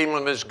touched the hem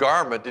of his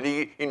garment, and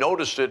he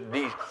noticed it,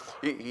 and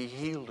he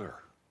healed her.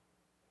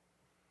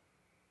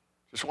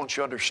 Just want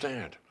you to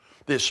understand,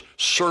 this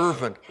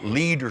servant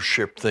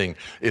leadership thing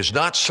is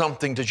not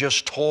something to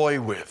just toy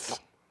with.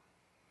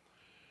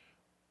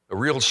 A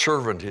real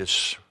servant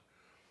is,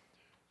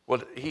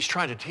 well, he's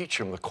trying to teach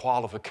him the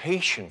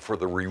qualification for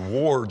the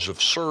rewards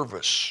of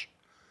service.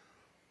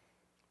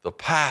 The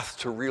path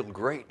to real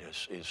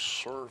greatness is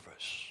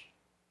service.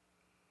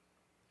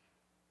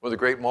 One of the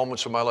great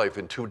moments of my life,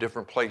 in two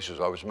different places,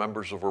 I was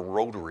members of a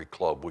Rotary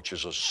Club, which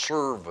is a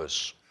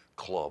service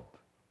club.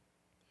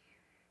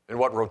 And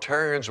what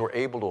Rotarians were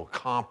able to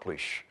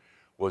accomplish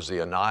was the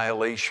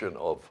annihilation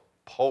of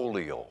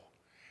polio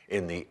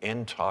in the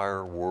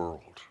entire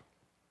world.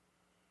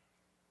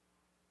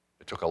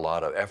 It took a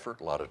lot of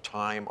effort, a lot of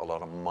time, a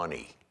lot of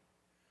money,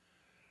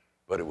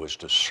 but it was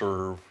to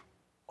serve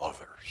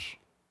others.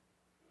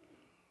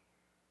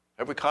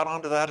 Have we caught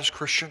on to that as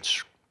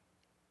Christians?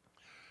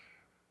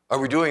 Are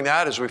we doing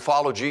that as we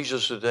follow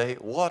Jesus today?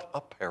 What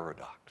a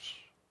paradox.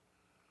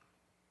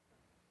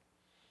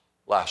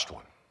 Last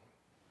one.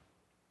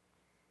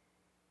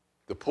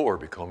 The poor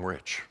become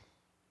rich.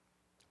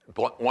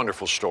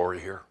 Wonderful story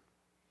here.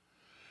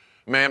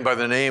 A man by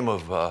the name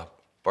of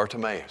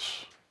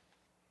Bartimaeus.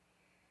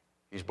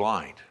 He's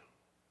blind.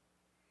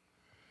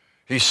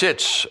 He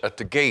sits at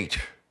the gate.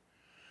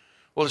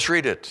 Well, let's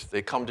read it.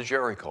 They come to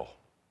Jericho.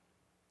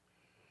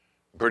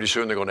 Pretty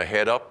soon they're going to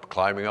head up,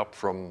 climbing up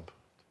from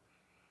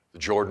the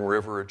Jordan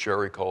River at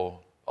Jericho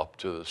up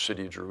to the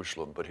city of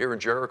Jerusalem. But here in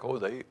Jericho,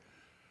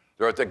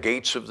 they're at the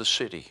gates of the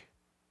city.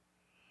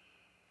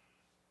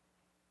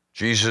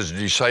 Jesus'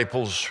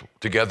 disciples,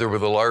 together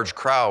with a large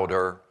crowd,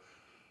 are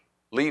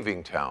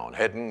leaving town,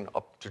 heading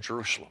up to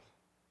Jerusalem.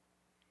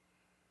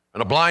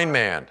 And a blind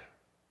man,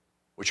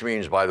 which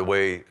means, by the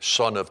way,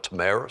 son of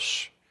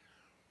Timaeus,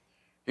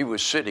 he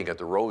was sitting at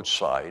the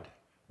roadside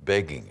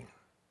begging.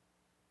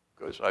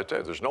 Because I tell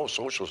you, there's no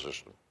social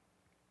system.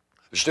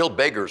 There's still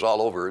beggars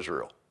all over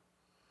Israel.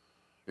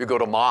 You go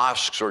to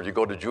mosques or you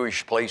go to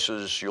Jewish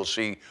places, you'll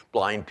see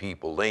blind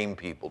people, lame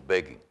people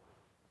begging.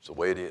 It's the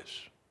way it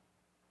is.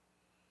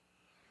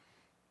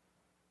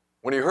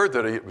 When he heard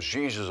that it was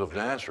Jesus of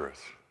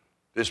Nazareth,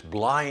 this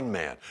blind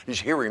man, he's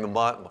hearing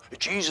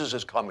Jesus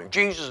is coming,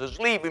 Jesus is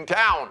leaving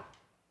town.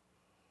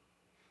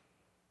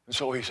 And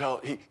so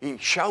he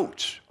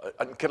shouts.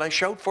 Can I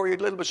shout for you a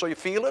little bit so you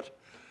feel it?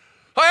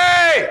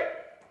 Hey!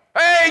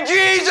 Hey,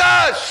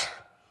 Jesus!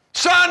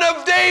 Son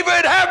of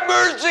David, have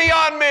mercy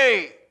on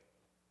me!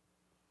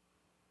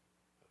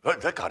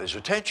 That got his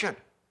attention.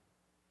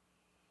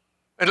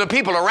 And the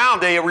people around,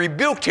 they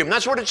rebuked him.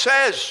 That's what it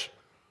says.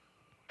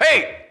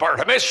 Hey,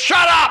 Bartimaeus,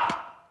 shut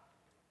up!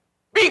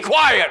 Be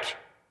quiet!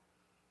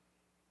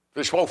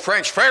 They spoke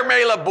French,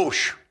 fermez la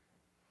bouche.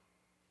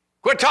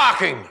 Quit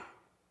talking.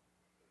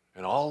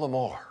 And all the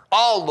more,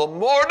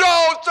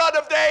 no, Son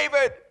of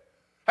David,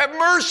 have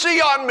mercy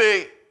on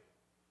me.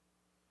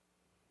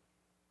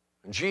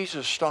 And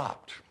Jesus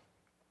stopped.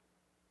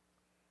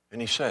 And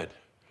he said,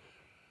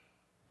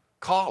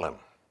 call him.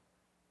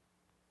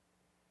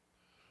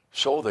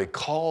 So they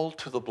called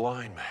to the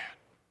blind man.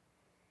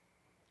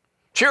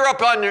 Cheer up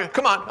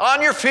come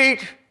on your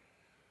feet.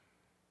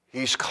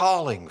 He's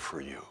calling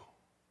for you.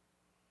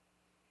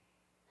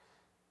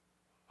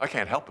 I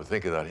can't help but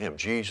think of that hymn.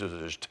 Jesus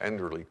is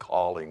tenderly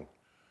calling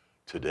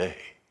today.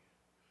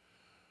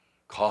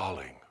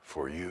 Calling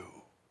for you.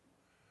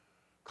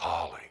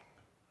 Calling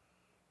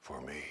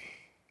for me.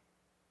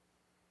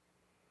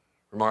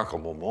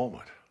 Remarkable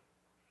moment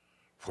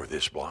for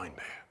this blind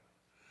man.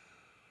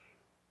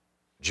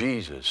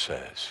 Jesus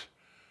says,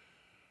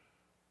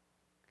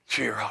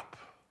 cheer up.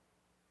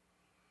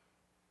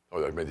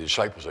 Or the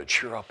disciples said,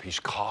 cheer up, he's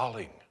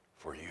calling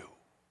for you.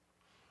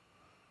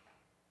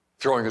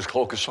 Throwing his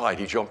cloak aside,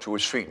 he jumped to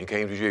his feet and he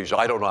came to Jesus.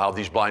 I don't know how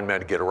these blind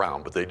men get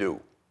around, but they do.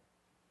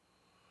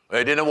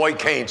 They didn't have white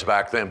canes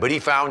back then, but he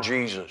found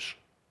Jesus.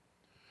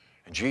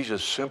 And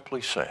Jesus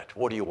simply said,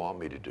 what do you want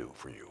me to do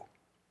for you?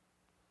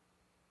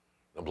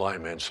 The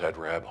blind man said,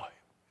 Rabbi,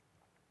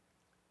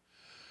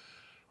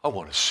 I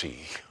want to see.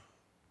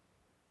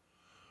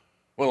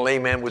 Well, a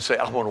layman would say,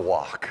 I want to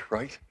walk,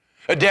 right?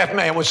 A deaf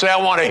man would say, I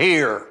want to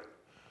hear.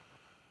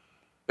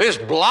 This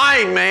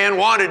blind man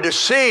wanted to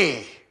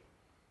see.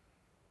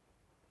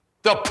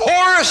 The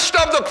poorest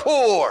of the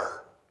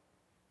poor.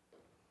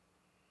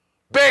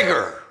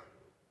 Beggar.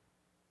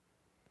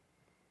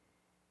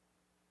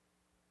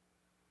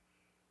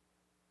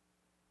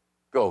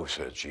 Go,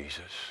 said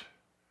Jesus.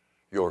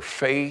 Your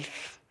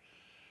faith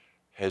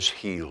has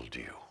healed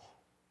you.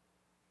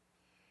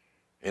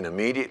 And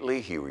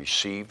immediately he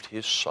received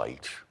his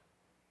sight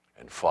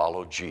and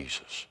followed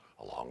Jesus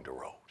along the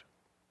road.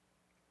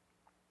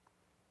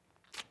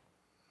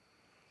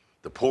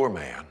 The poor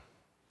man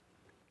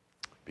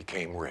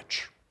became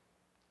rich.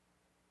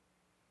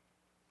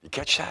 You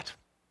catch that?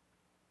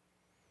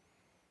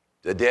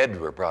 The dead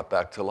were brought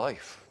back to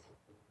life.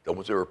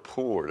 Those that were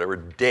poor, they were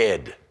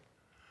dead,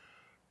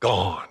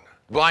 gone.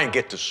 Blind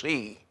get to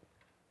see.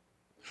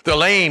 The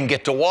lame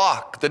get to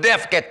walk. The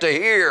deaf get to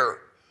hear.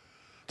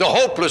 The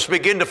hopeless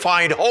begin to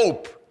find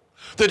hope.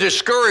 The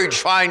discouraged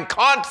find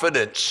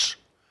confidence.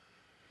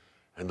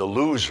 And the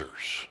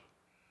losers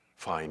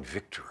find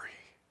victory.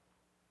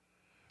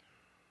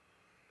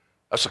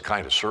 That's the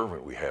kind of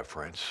servant we have,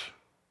 friends,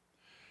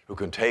 who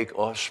can take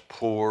us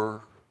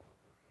poor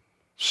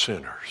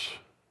sinners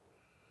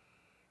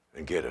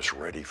and get us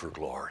ready for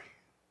glory.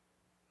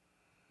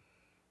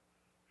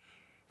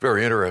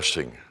 Very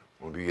interesting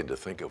when we begin to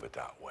think of it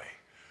that way.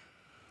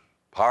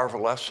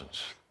 Powerful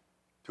lessons.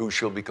 Two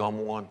shall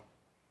become one.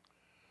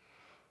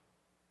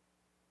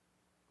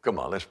 Come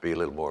on, let's be a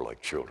little more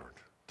like children.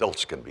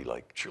 Adults can be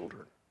like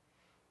children.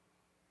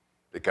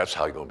 That's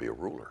how you're going to be a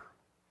ruler.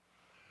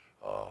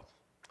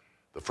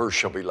 The first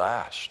shall be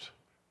last.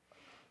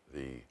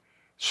 The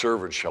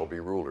servants shall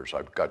be rulers.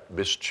 I've got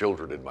missed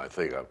children in my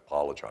thing. I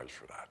apologize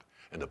for that.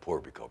 And the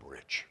poor become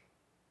rich.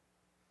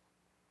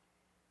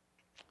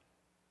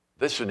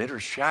 This is an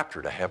interesting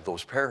chapter to have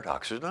those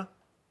paradoxes, isn't it?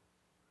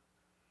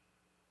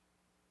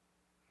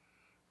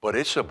 But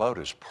it's about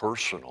as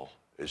personal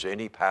as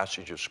any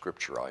passage of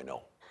Scripture I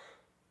know.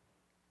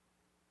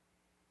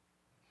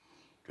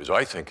 Because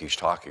I think he's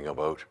talking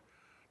about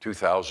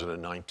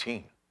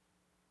 2019.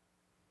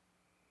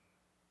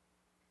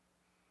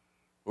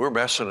 We're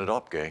messing it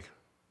up, gang.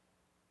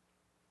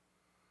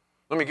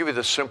 Let me give you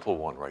the simple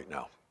one right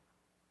now.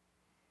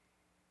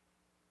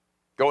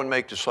 Go and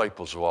make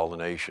disciples of all the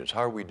nations.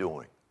 How are we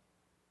doing?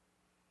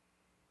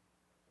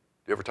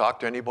 You ever talk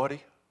to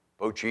anybody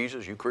about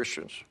Jesus, you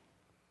Christians,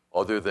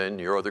 other than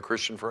your other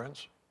Christian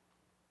friends?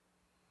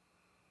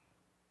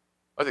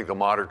 I think the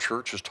modern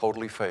church has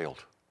totally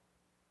failed.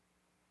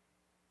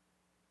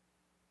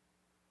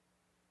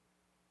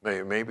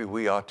 Maybe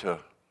we ought to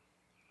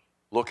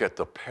look at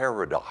the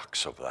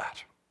paradox of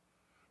that.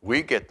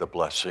 We get the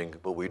blessing,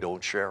 but we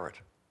don't share it.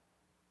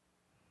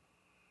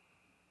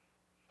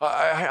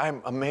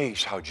 I'm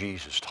amazed how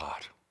Jesus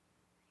taught.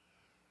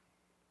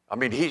 I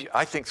mean,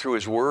 I think through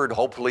his word,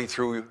 hopefully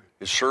through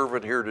his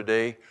servant here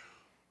today,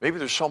 maybe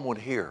there's someone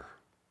here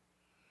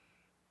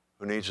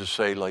who needs to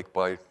say, like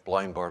by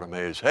blind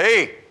Bartimaeus,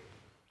 hey,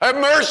 have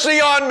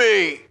mercy on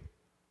me.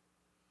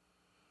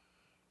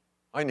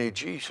 I need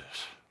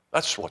Jesus.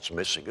 That's what's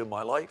missing in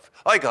my life.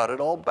 I got it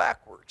all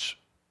backwards.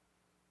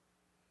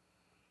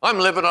 I'm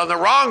living on the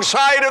wrong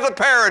side of the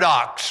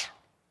paradox.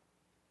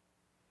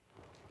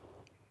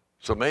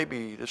 So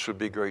maybe this would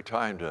be a great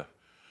time to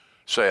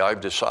say,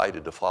 I've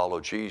decided to follow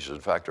Jesus. In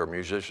fact, our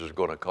musicians are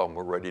going to come.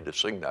 We're ready to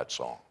sing that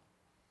song.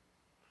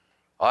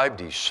 I've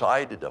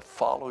decided to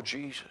follow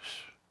Jesus.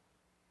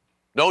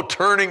 No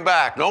turning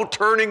back, no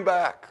turning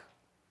back.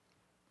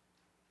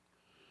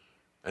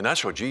 And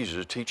that's what Jesus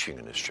is teaching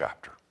in this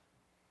chapter.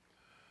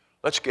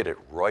 Let's get it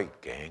right,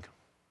 gang.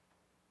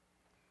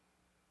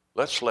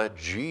 Let's let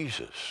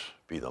Jesus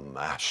be the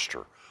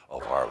master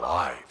of our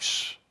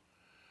lives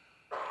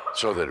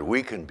so that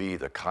we can be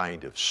the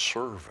kind of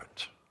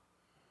servant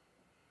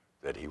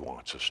that he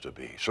wants us to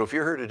be. So if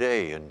you're here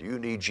today and you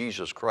need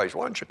Jesus Christ,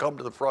 why don't you come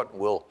to the front and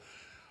we'll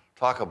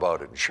talk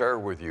about it and share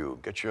with you,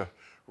 get you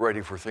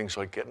ready for things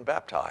like getting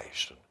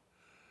baptized. And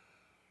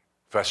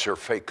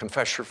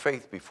confess your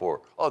faith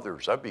before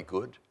others. That'd be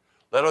good.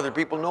 Let other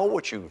people know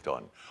what you've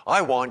done.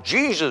 I want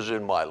Jesus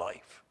in my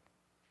life.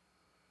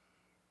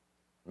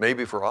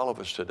 Maybe for all of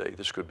us today,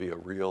 this could be a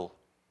real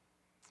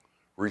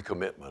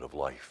recommitment of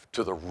life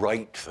to the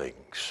right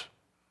things.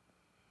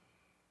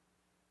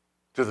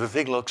 To the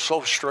thing that looks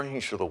so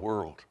strange to the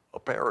world, a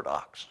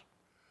paradox,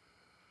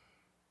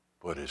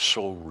 but is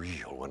so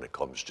real when it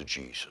comes to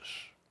Jesus.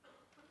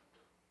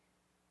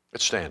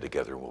 Let's stand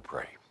together and we'll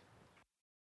pray.